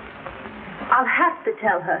 I'll have to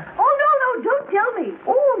tell her. Oh, no, don't tell me.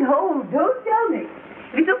 Oh, no, don't tell me.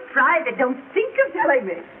 If it's so private, don't think of telling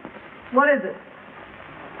me. What is it?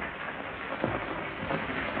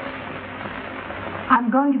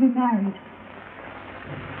 I'm going to be married.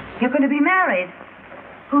 You're going to be married?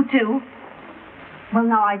 Who to? Well,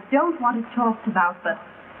 now, I don't want it talked about, but...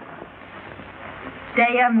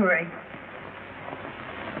 Day Emery.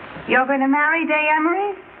 You're going to marry Day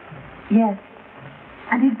Emery? Yes.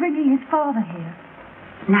 And he's bringing his father here.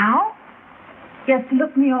 Now? Yes, to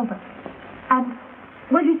look me over. And,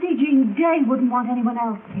 well, you see, Jean, Day wouldn't want anyone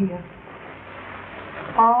else here.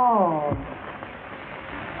 Oh.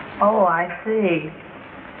 Oh, I see.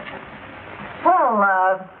 Well,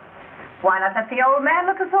 why not let the old man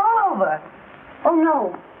look us all over? Oh,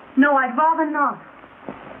 no. No, I'd rather not.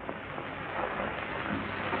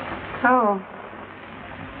 Oh.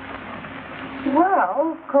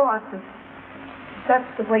 Well, of course, if that's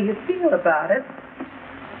the way you feel about it,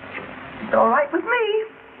 it's all right with me.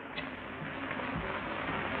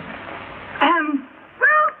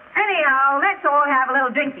 Well, anyhow, let's all have a little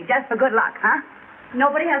drinky just for good luck, huh?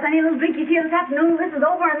 Nobody has any little drinkies here this afternoon. This is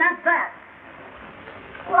over, and that's that.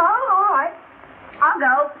 Well, all right. I'll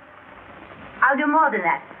go. I'll do more than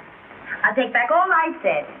that. I'll take back all I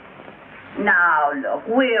said. Now, look,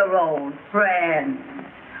 we're old friends.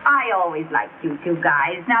 I always liked you two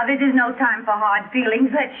guys. Now, this is no time for hard feelings.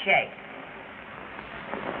 Let's shake.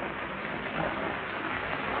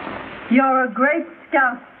 You're a great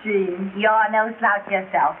scout, Jean. You're no slouch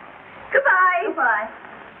yourself. Goodbye. Goodbye.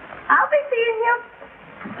 I'll be seeing you.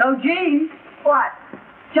 Oh, Jean. What?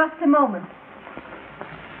 Just a moment.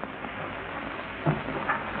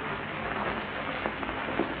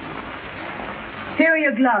 Here are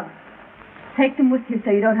your gloves. Take them with you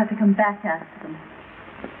so you don't have to come back after them.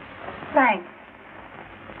 Thanks.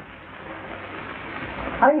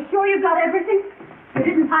 Are you sure you got everything? You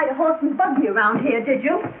didn't hide a horse and buggy around here, did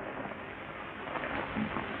you?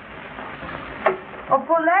 Oh,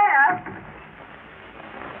 Polaire.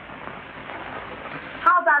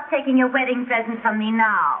 How about taking your wedding present from me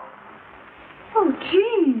now? Oh,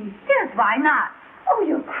 Jean. Yes, why not? Oh,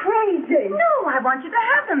 you're crazy. No, I want you to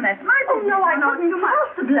have them. That's my Oh, business. no, I couldn't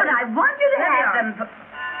possibly. But I want you to have them.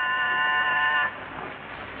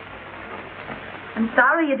 I'm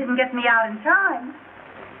sorry you didn't get me out in time.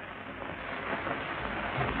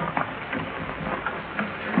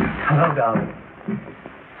 Hello, darling.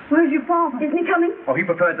 Where's your father? Isn't he coming? Oh, he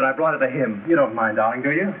preferred that I brought it to him. You don't mind, darling,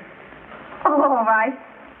 do you? Oh, all right.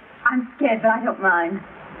 I'm scared, but I don't mind.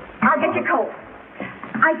 I'll get your coat.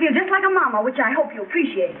 I feel just like a mama, which I hope you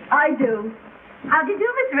appreciate. I do. How do you do,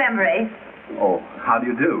 Mr. Emery? Oh, how do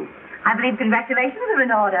you do? I believe congratulations are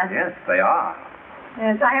in order. Yes, they are.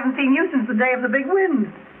 Yes, I haven't seen you since the day of the big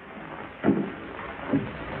wind.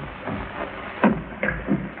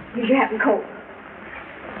 Here's your hat and coat.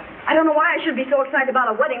 I don't know why I should be so excited about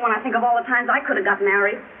a wedding when I think of all the times I could have got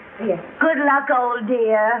married. Yes. Good luck, old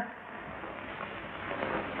dear.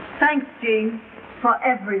 Thanks, Jean, for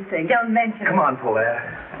everything. Don't mention Come it. on, Polaire.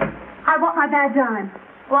 I want my bad dime.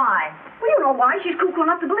 Why? Well, you know why. She's cuckoo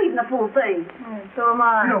enough to believe in the full thing. So am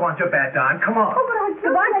I. You don't want your bad dime. Come on. Oh, but I do.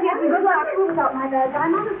 Goodbye, kids, and good luck. Without my bad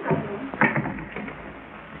dime, I'm sorry.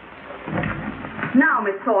 Now,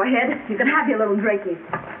 Miss Sorehead, you can have your little drinkies.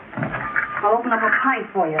 I'll open up a pint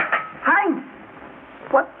for you. Pints?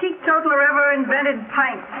 What teetotaler ever invented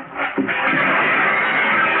pints?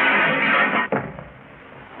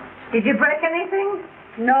 Did you break anything?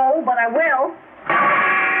 No, but I will.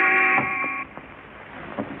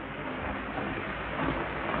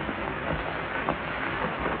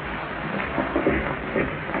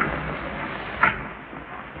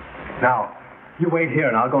 Now, you wait here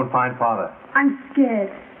and I'll go and find Father. I'm scared.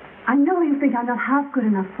 I know you think I'm not half good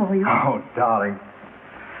enough for you. Oh, darling.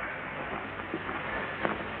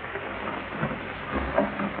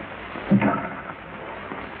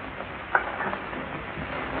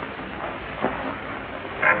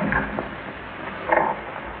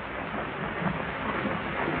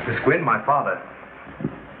 Miss Gwynn, my father.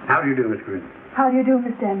 How do you do, Miss Gwynn? How do you do,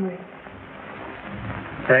 Mr. Emery?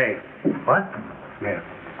 Say. What? Yeah.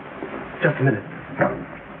 Just a minute.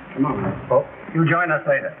 Come on. Oh, you join us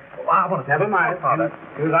later. Oh, I want to... Never mind, Father.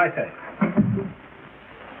 Do as I say.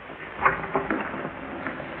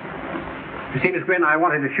 You see, Miss Gwynn, I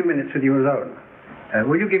wanted a few minutes with you alone.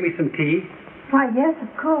 Will you give me some tea? Why, yes,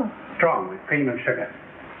 of course. Strong, with cream and sugar.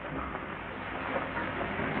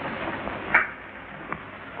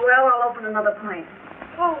 Well, I'll open another pint.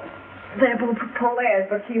 Oh, they're both Paulaire's,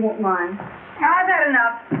 but she won't mind. I've had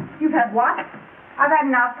enough. You've had what? I've had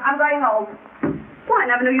enough. I'm going home. Why, I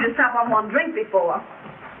never knew you to stop on one drink before.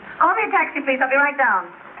 Call me a taxi, please. I'll be right down.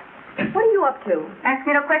 What are you up to? Ask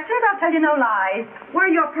me no questions. I'll tell you no lies. Where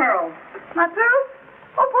are your pearls? My pearls?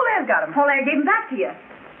 Oh, Paulaire's got them. Paulaire gave them back to you.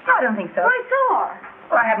 I don't think so. I saw her.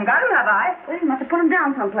 Well, I haven't got them, have I? Well, you must have put them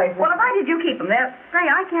down someplace. Well, if I did, you keep them. They're... Say,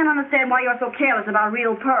 I can't understand why you're so careless about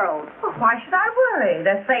real pearls. Well, why should I worry?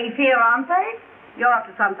 They're safe here, aren't they? You're up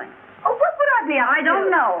to something. Oh, what would I be up to? I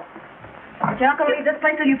don't know. But you're not going to leave this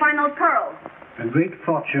place till you find those pearls. A great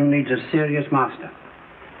fortune needs a serious master.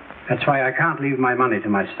 That's why I can't leave my money to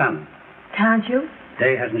my son. Can't you?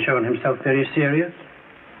 Day hasn't shown himself very serious.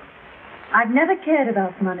 I've never cared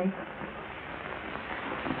about money.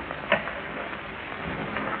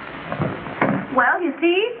 Well, you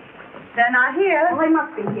see, they're not here. Well, they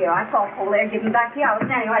must be here. I saw Paulaire give them back to you. I was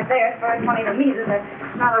standing right there. It's very funny to me that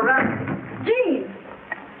they're not around. Jean!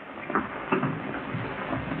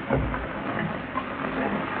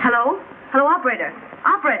 Hello? Hello, operator.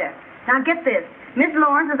 Operator. Now get this. Miss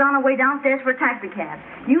Lawrence is on her way downstairs for a taxi cab.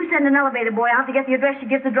 You send an elevator boy out to get the address she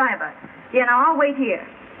gives the driver. Yeah, now I'll wait here.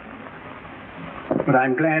 But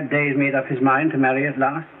I'm glad Day's made up his mind to marry at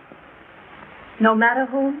last. No matter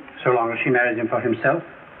whom? So long as she marries him for himself,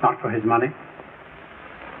 not for his money.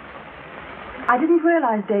 I didn't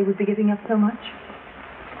realize Day would be giving up so much.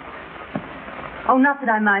 Oh, not that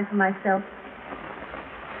I mind for myself.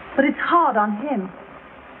 But it's hard on him.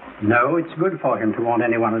 No, it's good for him to want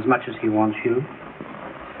anyone as much as he wants you.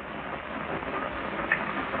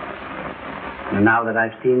 And now that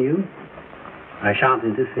I've seen you, I shan't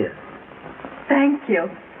interfere. Thank you.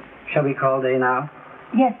 Shall we call Day now?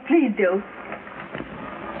 Yes, please do.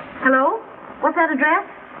 Hello? What's that address?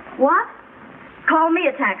 What? Call me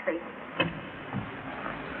a taxi.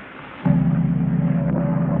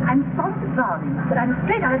 I'm sorry to bother you, but I'm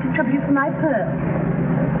afraid I'll have to trouble you for my pearls.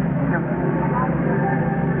 No.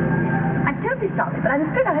 I'm terribly sorry, but I'm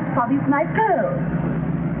afraid I'll have to bother you for my pearls.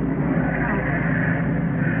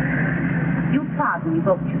 You pardon me,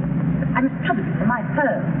 won't you? I must trouble you for my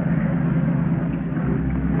pearls.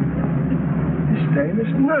 This dame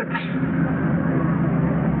is nuts.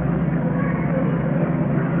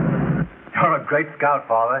 You're a great scout,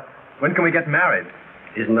 Father. When can we get married?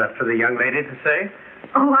 Isn't that for the young lady to say?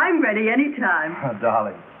 Oh, I'm ready any time. Oh,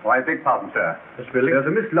 darling. Why, I beg pardon, sir. Miss Billy? There's a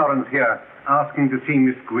Miss Lawrence here asking to see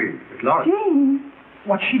Miss Gwynn. Miss Lawrence? Jean,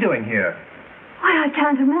 What's she doing here? why, I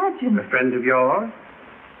can't imagine. A friend of yours?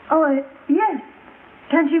 Oh, yes.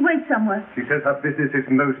 Can she wait somewhere? She says her business is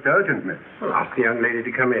most urgent, miss. Well, ask the young lady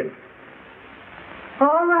to come in.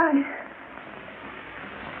 All right.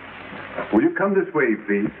 Will you come this way,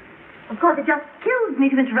 please? Of course, it just kills me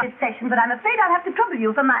to interrupt this session, but I'm afraid I'll have to trouble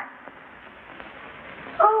you for my...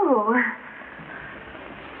 Oh,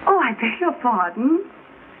 I beg your pardon.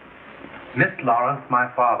 Miss Lawrence,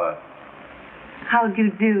 my father. How do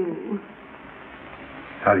you do?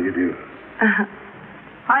 How do you do?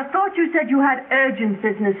 I thought you said you had urgent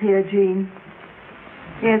business here, Jean.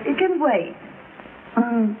 Yes, it can wait.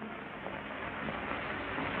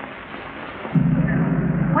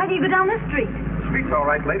 Why do you go down this street? Street's all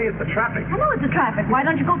right, lady. It's the traffic. I know it's the traffic. Why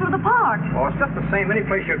don't you go through the park? Oh, it's just the same any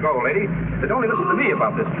place you go, lady. But only listen to me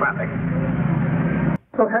about this traffic.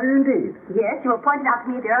 So have you indeed? Yes, you were pointed out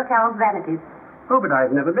to me at the Earl Carroll's Vanities. Oh, but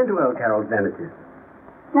I've never been to Earl Carroll's Vanities.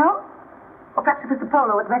 No? Or perhaps it was the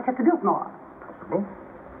polo at Manchester Biltmore. Possible.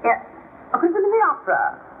 Yes. Or could it have been the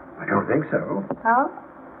opera? I don't think so. Oh?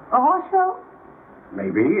 A horse show?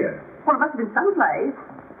 Maybe. Well, it must have been someplace.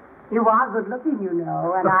 You are good looking, you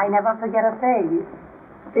know, and I never forget a face.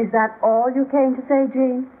 Is that all you came to say,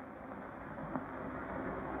 Jean?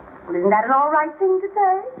 Well, isn't that an all right thing to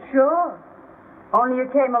say? Sure. Only you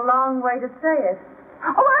came a long way to say it.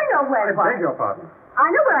 Oh, I know where it was. I beg your pardon. I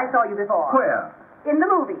know where I saw you before. Where? In the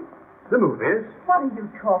movies. The movies? What are you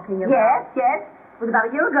talking about? Yes, yes. It was about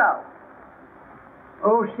a year ago.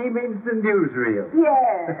 Oh, she means the newsreel.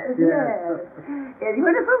 Yes, yes. Yes, you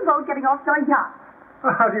were in a little boat getting off to a yacht.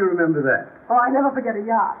 How do you remember that? Oh, I never forget a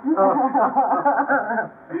yacht. Oh.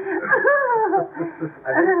 I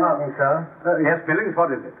beg your pardon, sir. Yes, Billings,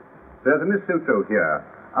 what is it? There's a Miss Silto here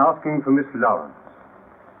asking for Miss Lawrence.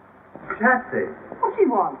 Patsy. What she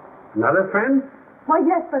wants? Another friend? Why,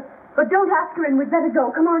 yes, but don't ask her in. We'd better go.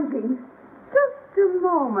 Come on, Jean. Just a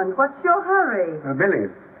moment. What's your hurry? Billings,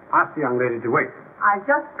 ask the young lady to wait. I've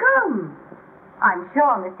just come. I'm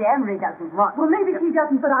sure Mr. Emery doesn't want... Well, maybe he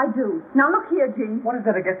doesn't, but I do. Now, look here, Jean. What is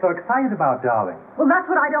there to get so excited about, darling? Well, that's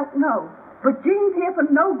what I don't know. But Jean's here for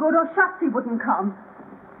no good or Shotzi wouldn't come.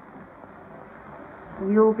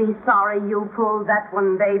 You'll be sorry you pulled that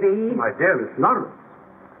one, baby. My dear Miss Lawrence.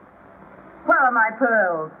 Where are my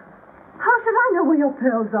pearls? How should I know where your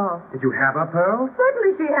pearls are? Did you have her pearls?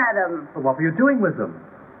 Certainly she had them. Well, what were you doing with them?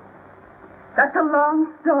 That's a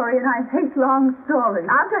long story, and I hate long stories.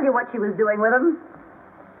 I'll tell you what she was doing with them.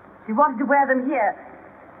 She wanted to wear them here,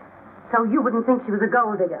 so you wouldn't think she was a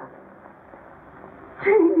gold digger.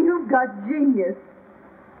 Jean, you've got genius.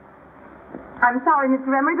 I'm sorry,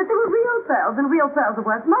 Mr. Emery, but they were real pearls, and real pearls are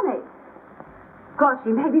worth money. Of course,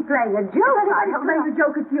 she may be playing a joke. If anybody's playing a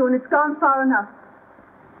joke, it's you, and it's gone far enough.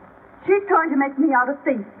 She's trying to make me out a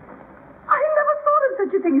thief. I never thought of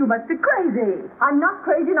such a thing. You must be crazy. I'm not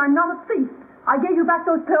crazy, and I'm not a thief. I gave you back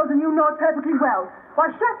those pearls, and you know it perfectly well.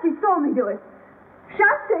 Why, Shotzi saw me do it.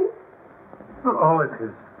 Shotzi? Well, all this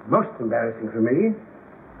is most embarrassing for me.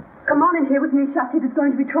 Come on in here with me, Shotzi. There's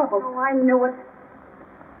going to be trouble. Oh, I knew it.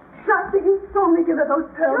 Shotzi, you saw me give her those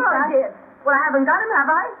pearls Sure back. I did. Well, I haven't got them, have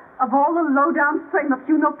I? Of all the low-down frame-ups,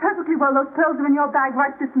 you know perfectly well those pearls are in your bag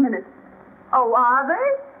right this minute. Oh, are they?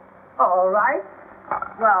 All right.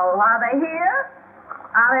 Well, are they here?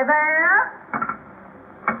 Are they there?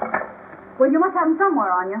 Well, you must have them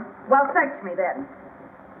somewhere on you. Well, search me then.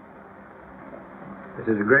 This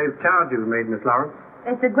is a grave charge you've made, Miss Lawrence.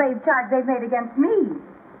 It's a grave charge they've made against me.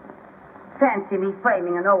 Fancy me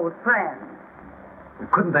framing an old friend.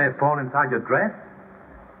 Couldn't they have fallen inside your dress?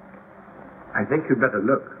 I think you'd better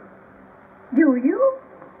look. Do you?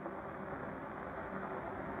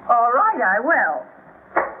 All right, I will.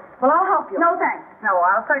 Well, I'll help you. No, thanks. No,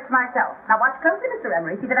 I'll search myself. Now, watch closely, Mr.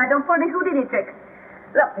 Emery. See that I don't pull any Houdini tricks.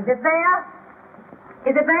 Look, is it there?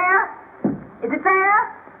 Is it there? Is it there?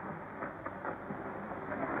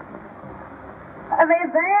 Are they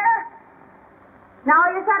there? Now,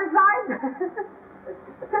 are you satisfied?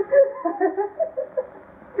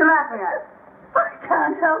 You're laughing at it. I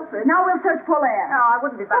can't help it. Now we'll search Polaire. No, I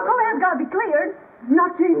wouldn't if I Well, was Polaire's got to be cleared.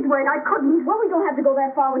 Not Jean's way. I couldn't. Well, we don't have to go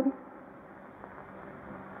that far with you.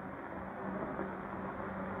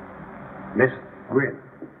 Miss Gwynn.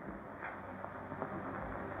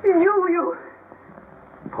 You.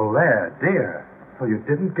 Polaire, dear. So you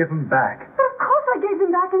didn't give them back. But of course I gave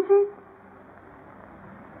them back, and she...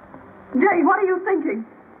 Jay, what are you thinking?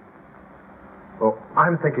 Oh,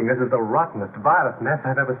 I'm thinking this is the rottenest, vilest mess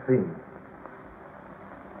I've ever seen.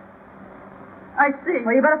 I see.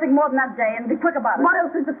 Well, you better think more than that, Jay, and be quick about it. What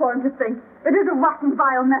else is there for him to think? It is a rotten,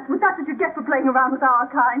 vile mess, but that's what you get for playing around with our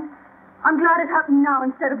kind. I'm glad it happened now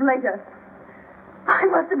instead of later. I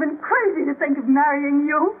must have been crazy to think of marrying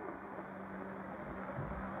you.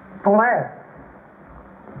 Polaire.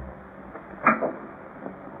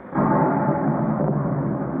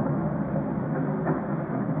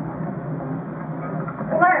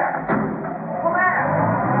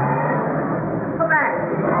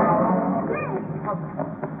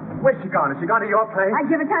 Where's she gone? Has she gone to your place? I'd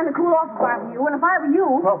give it time to cool off if I were you, and if I were you,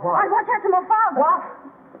 Well, what? I'd watch out some more father. What?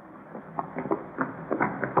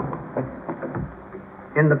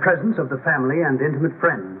 In the presence of the family and intimate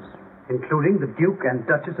friends, including the Duke and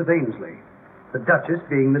Duchess of Ainsley, the Duchess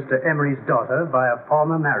being Mr. Emery's daughter by a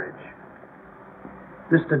former marriage.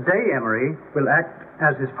 Mr. Day Emery will act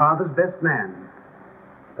as his father's best man.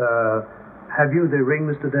 Have you the ring,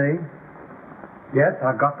 Mr. Day? Yes,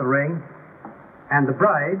 I've got the ring. And the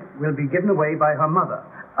bride will be given away by her mother.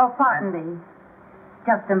 Oh, pardon me.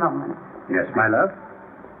 Just a moment. Yes, my love.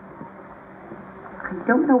 I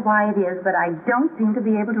don't know why it is, but I don't seem to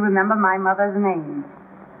be able to remember my mother's name.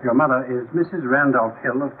 Your mother is Mrs. Randolph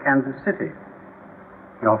Hill of Kansas City.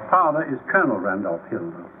 Your father is Colonel Randolph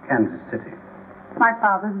Hill of Kansas City. My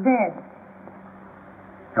father's dead.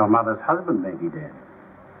 Your mother's husband may be dead,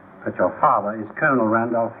 but your father is Colonel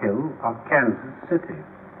Randolph Hill of Kansas City.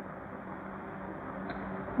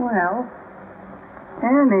 Well,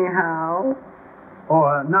 anyhow...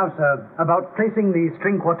 Oh, now, sir, about placing the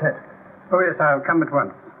string quartet. Oh, yes, I'll come at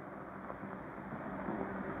once.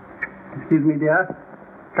 Excuse me, dear.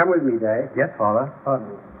 Come with me, Day. Yes, Father.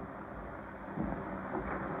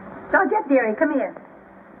 Georgette, dearie, come here.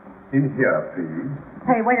 In here, please.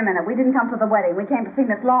 Hey, wait a minute. We didn't come to the wedding. We came to see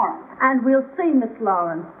Miss Lawrence. And we'll see Miss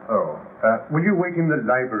Lawrence. Oh, will you wait in the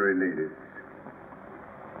library, ladies?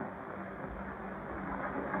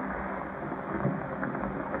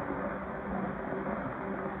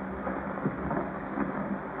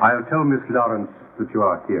 I'll tell Miss Lawrence that you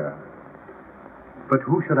are here. But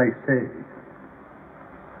who should I say?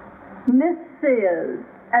 Miss Sears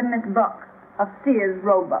and Miss Buck of Sears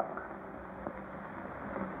Roebuck.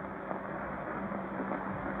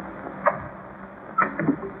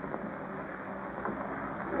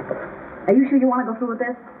 Are you sure you want to go through with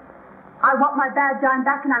this? I want my bad dime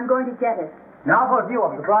back, and I'm going to get it. Now for a view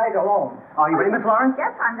of the bride alone. Are you ready, Miss Lawrence?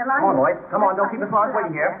 Yes, I'm delighted. Come on, boys. Come on, don't keep Miss Lawrence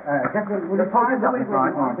waiting here. Just hold this up, Miss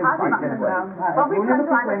Lawrence. Well, we can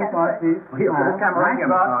find the Here, put this camera right here,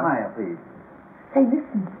 Miss Lawrence. Please. Hey,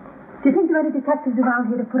 listen. Do you think there are any detectives around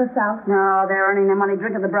here to put us out? No, they're earning their money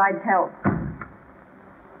drinking the bride's health.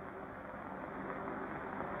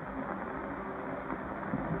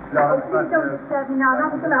 No, Please don't disturb me now.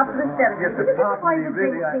 Not until after the ceremony. Yes, but pardon me,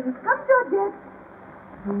 really, Come, Georgette.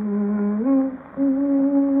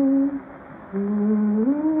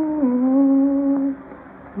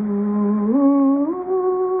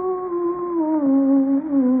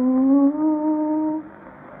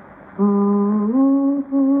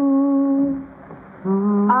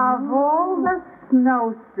 Of all the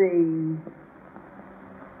snow seas.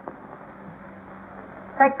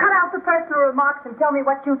 Say, cut out the personal remarks and tell me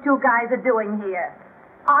what you two guys are doing here.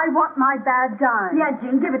 I want my bad dime. Yeah,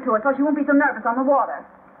 Jean, give it to her so she won't be so nervous on the water.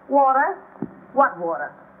 Water? What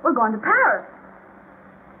water? We're going to Paris.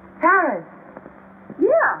 Paris.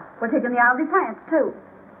 Yeah, we're taking the Isle de France, too.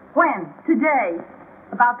 When? Today.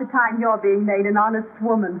 About the time you're being made an honest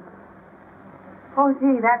woman. Oh,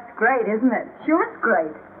 gee, that's great, isn't it? Sure, it's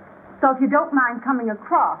great. So if you don't mind coming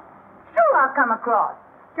across. Sure, I'll come across.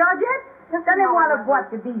 Georgette? Donnez-moi le boîte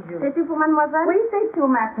de bijoux. C'est tout pour mademoiselle? Oui, c'est tout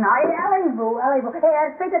maintenant. Et allez-vous, allez-vous.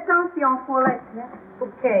 Et faites attention pour les...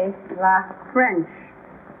 Okay, la French,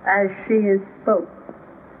 as she is spoke.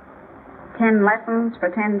 10 lessons for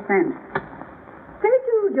 10 cents. C'est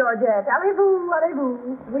tout, Georgette. Allez-vous,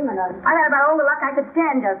 allez-vous. Oui, madame. I had about all the luck I could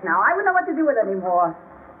stand just now. I wouldn't know what to do with it anymore.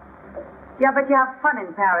 Yeah, but you have fun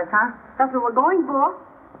in Paris, huh? That's what we're going for.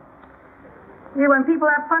 Yeah, when people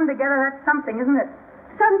have fun together, that's something, isn't it?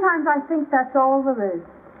 Sometimes I think that's all there is.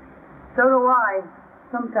 So do I.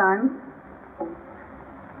 Sometimes.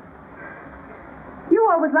 You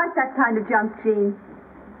always liked that kind of junk, Jean.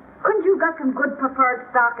 Couldn't you got some good preferred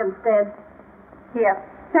stock instead? Here.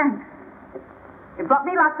 Thanks. You brought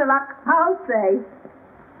me lots of luck. I'll say.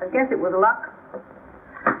 I guess it was luck.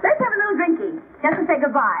 Let's have a little drinky, just to say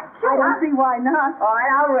goodbye. Sure. I don't see why not. All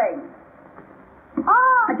right, I'll ring.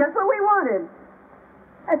 Ah, just what we wanted.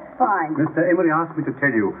 That's fine. Mr. Emery asked me to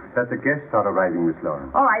tell you that the guests are arriving, Miss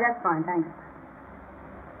Lawrence. All right, that's fine, thanks.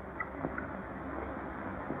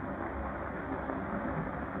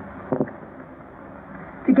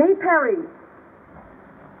 To Gay Perry.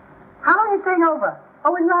 How long are you staying over?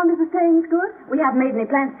 Oh, as long as the staying's good? We haven't made any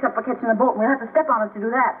plans except for catching a boat, and we'll have to step on it to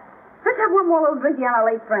do that. Let's have one more little drinky on our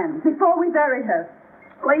late friend. Before we bury her.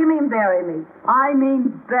 What do you mean, bury me? I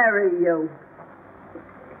mean bury you.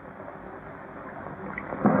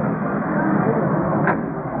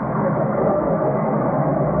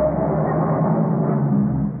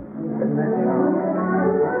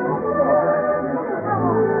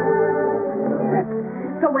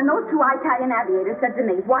 When those two Italian aviators said to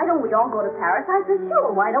me, why don't we all go to Paris? I said, sure,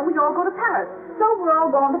 why don't we all go to Paris? So we're all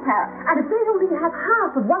going to Paris. And if they only have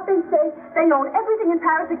half of what they say, they own everything in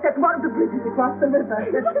Paris except one of the bridges across the river.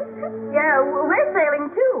 Yeah, we're sailing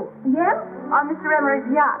too. Yeah? On Mr. Emery's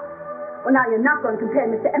yacht. Well, now you're not going to compare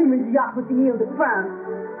Mr. Emery's yacht with the Ile de France.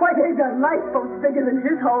 Why, they've got lifeboats bigger than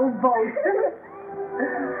his whole boat.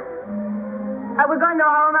 We're going to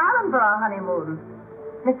our own island for our honeymoon.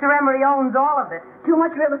 Mr. Emery owns all of it. Too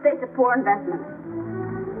much real estate's a poor investment.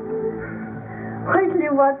 Wait till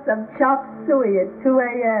you want some chopped suey at 2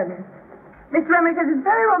 a.m. Mr. Emery says it's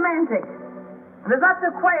very romantic. There's lots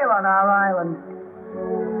of quail on our island.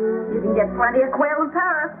 You can get plenty of quail in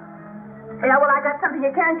Paris. Yeah, well, I got something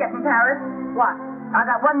you can't get from Paris. What? I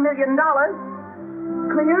got $1 million.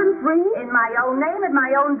 Clear and free? In my own name, in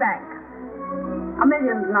my own bank. $1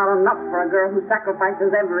 million's not enough for a girl who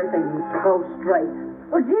sacrifices everything to go straight.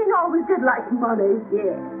 Well, Jean always did like money.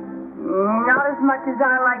 Yeah. Not as much as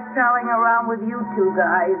I like prowling around with you two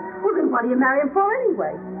guys. Well, then what do you marry him for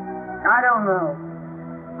anyway? I don't know.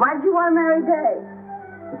 Why did you want to marry Day?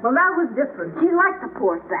 Well, that was different. She liked the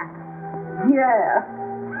poor sap. Yeah.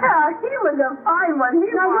 Yeah, he was a fine one.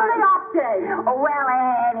 He now, was. you lay off, Day. Oh, well,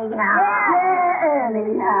 anyhow. Yeah,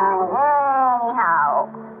 anyhow.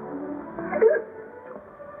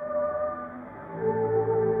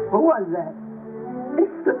 What was that?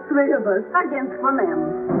 It's the three of us against Clement.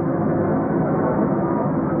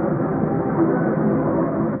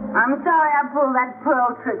 I'm sorry I pulled that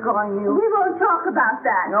pearl trick on you. We won't talk about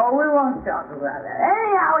that. No, we won't talk about that.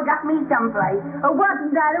 Anyhow, it got me someplace. It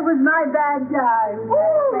wasn't that. It was my bad time.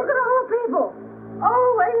 Ooh, look at all the people.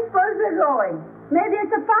 Oh, where do you suppose they're going? Maybe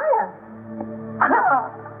it's a fire.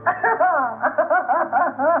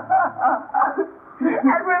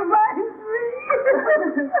 That reminds me.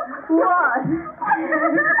 What?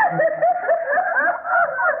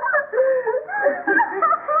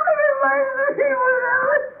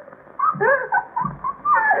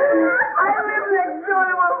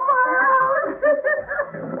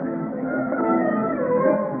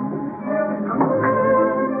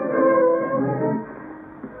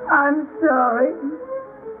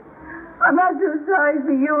 sorry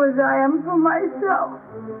for you as I am for myself.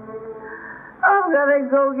 I'm gonna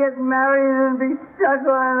go get married and be stuck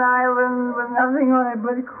on an island with nothing on it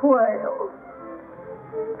but quail.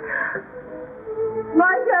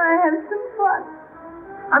 Why can't I have some fun?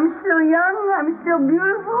 I'm still young, I'm still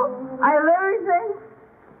beautiful, I have everything.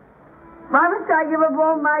 Why must I give up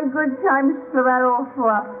all my good times for that old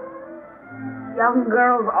fluff? Young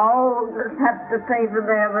girls always have to pay for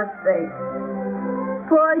their mistakes.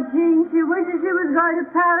 Poor Jean, she wishes she was going to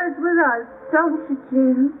Paris with us, don't you,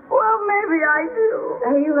 Jean? Well, maybe I do.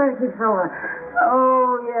 Hey, you lucky fella.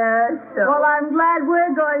 Oh, yes. Well, I'm glad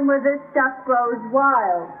we're going where this stuff grows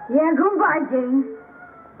wild. Yeah, goodbye, Jean.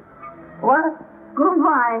 What?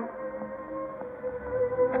 Goodbye.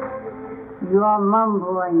 You're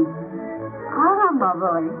mumbling. I'm not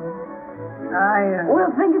mumbling.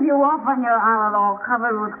 We'll think of you off on your island all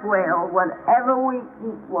covered with quail whenever we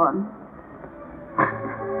eat one.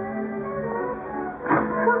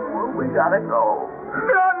 We gotta go.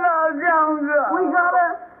 No, don't go. We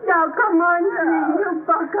gotta... Now, come on, Jean, you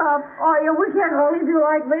buck up. Oh, yeah, we can't leave you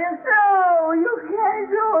like this. No, you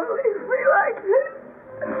can't go and leave me like this.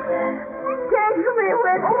 Take me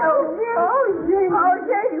with you. Oh, Jean. Oh,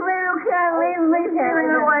 take me. You can't leave me feeling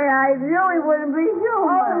the way I do. It wouldn't be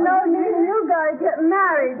human. Oh, no, Jean, you gotta get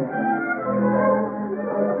married.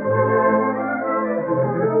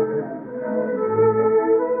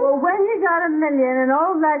 Well, when you got $1 million and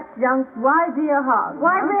all that junk, why be a hog?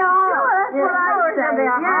 Why be a hog? That's what I was saying.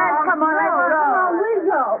 Yes, come on, let's go. Come on, we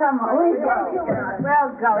go. Come on, we go.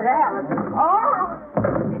 We'll go there. Oh!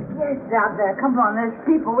 Yes, out there. Come on, there's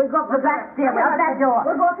people. We go up the back stairway, out that door.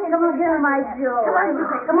 We'll go see. Come on, get in my jewelry.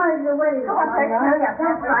 Come on, you're waiting. Come on, hurry up.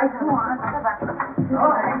 That's right. Come on.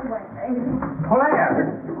 All right.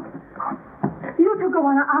 Polaire! You two go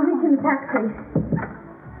on. I'll meet you in the taxi.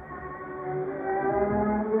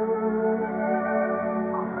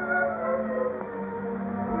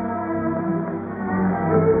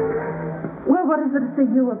 Well, what is it to see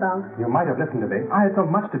you about? You might have listened to me. I had so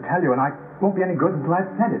much to tell you, and I won't be any good until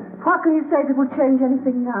I've said it. What can you say that will change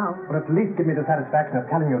anything now? But at least give me the satisfaction of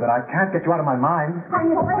telling you that I can't get you out of my mind.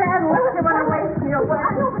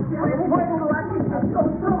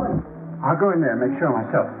 I'll go in there and make sure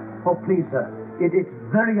myself. Oh, please, sir. It's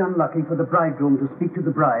very unlucky for the bridegroom to speak to the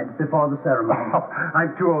bride before the ceremony. Oh,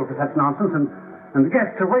 I'm too old for such nonsense, and the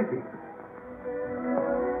guests are waiting.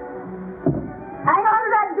 Hang on to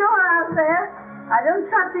that door out there. I don't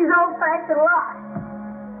trust these old-fashioned locks.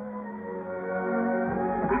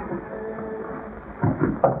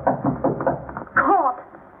 Caught.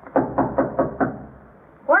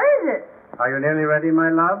 What is it? Are you nearly ready, my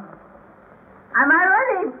love? Am I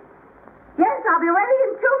ready? Yes, I'll be ready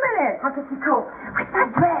in 2 minutes. I'll get your coat. Where's my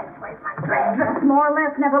dress? Where's my dress? Dress more or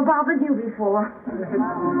less never bothered you before.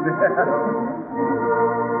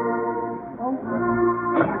 Oh.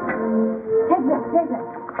 Take this. What's that?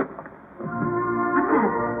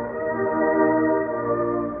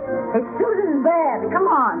 It's Susan's bag. Come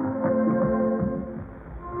on.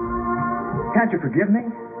 Can't you forgive me?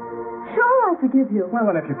 Sure, I forgive you.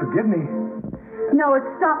 Well, if you forgive me... No, it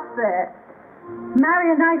stops there.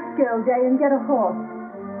 Marry a nice girl, Jay, and get a horse.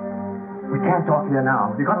 We can't talk here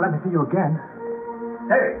now. You gotta let me see you again.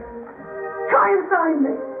 Hey! Try and find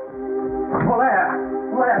me. Polaire,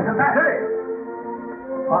 come back. Hey!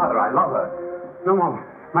 Father, I love her. No, Mom.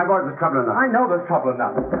 My boys are trouble enough. I know there's trouble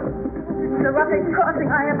enough. The roughest crossing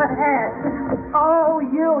I ever had. Oh,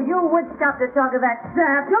 you would stop to talk of that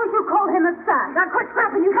sap. Don't you call him a sap. Now quit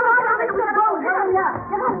snapping. You come on, I'll make you go. Hurry up.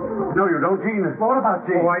 Get on. No, you don't, Jean. What about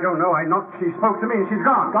Jean? Oh, I don't know. She spoke to me and she's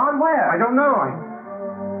gone. Gone where? I don't know.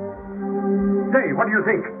 Say, what do you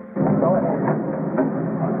think? Go ahead.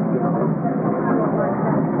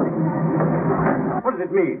 What does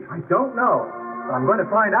it mean? I don't know. But I'm going to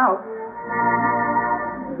find out.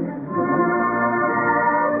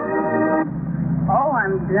 Oh,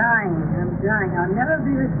 I'm dying. I'll never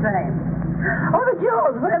be the same. Oh, the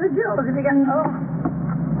jewels. Where are the jewels? Have you got...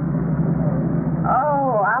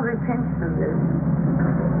 Oh, I'll be pinched for this.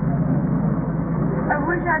 I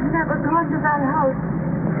wish I'd never gone to that house.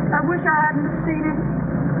 I wish I hadn't seen him.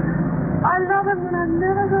 I love him, and I'm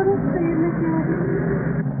never going to see him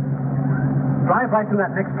again. Drive right through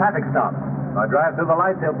that next traffic stop. If I drive through the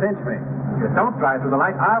light, they'll pinch me. If you don't drive through the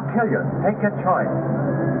light, I'll kill you. Take your choice.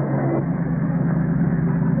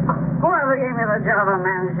 Whoever gave me the job of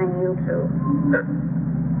managing you two.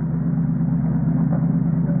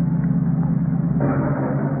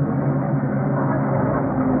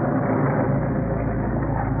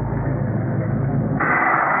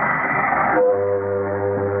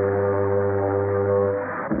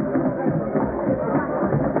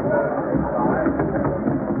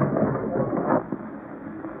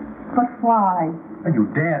 But why? And you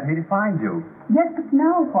dared me to find you. Yes, but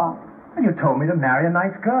now what? And you told me to marry a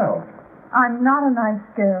nice girl. I'm not a nice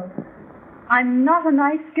girl. I'm not a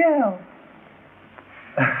nice girl.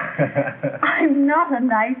 I'm not a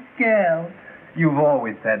nice girl. You've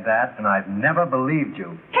always said that, and I've never believed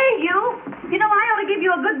you. Hey, you! You know, I ought to give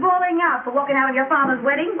you a good bawling out for walking out of your father's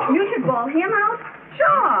wedding. You should bawl him out.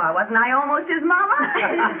 Sure. Wasn't I almost his mama?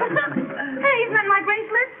 Hey, isn't that my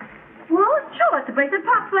bracelet? Well, sure, it's the bracelet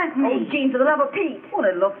Pops lent me. Oh, Jean, for the love of Pete. Well,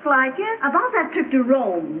 it looks like it. About that trip to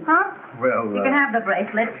Rome. Huh? Well, You can have the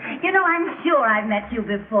bracelet. You know, I'm sure I've met you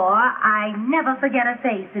before. I never forget a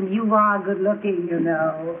face, and you are good looking, you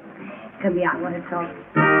know. Come here, I want to talk.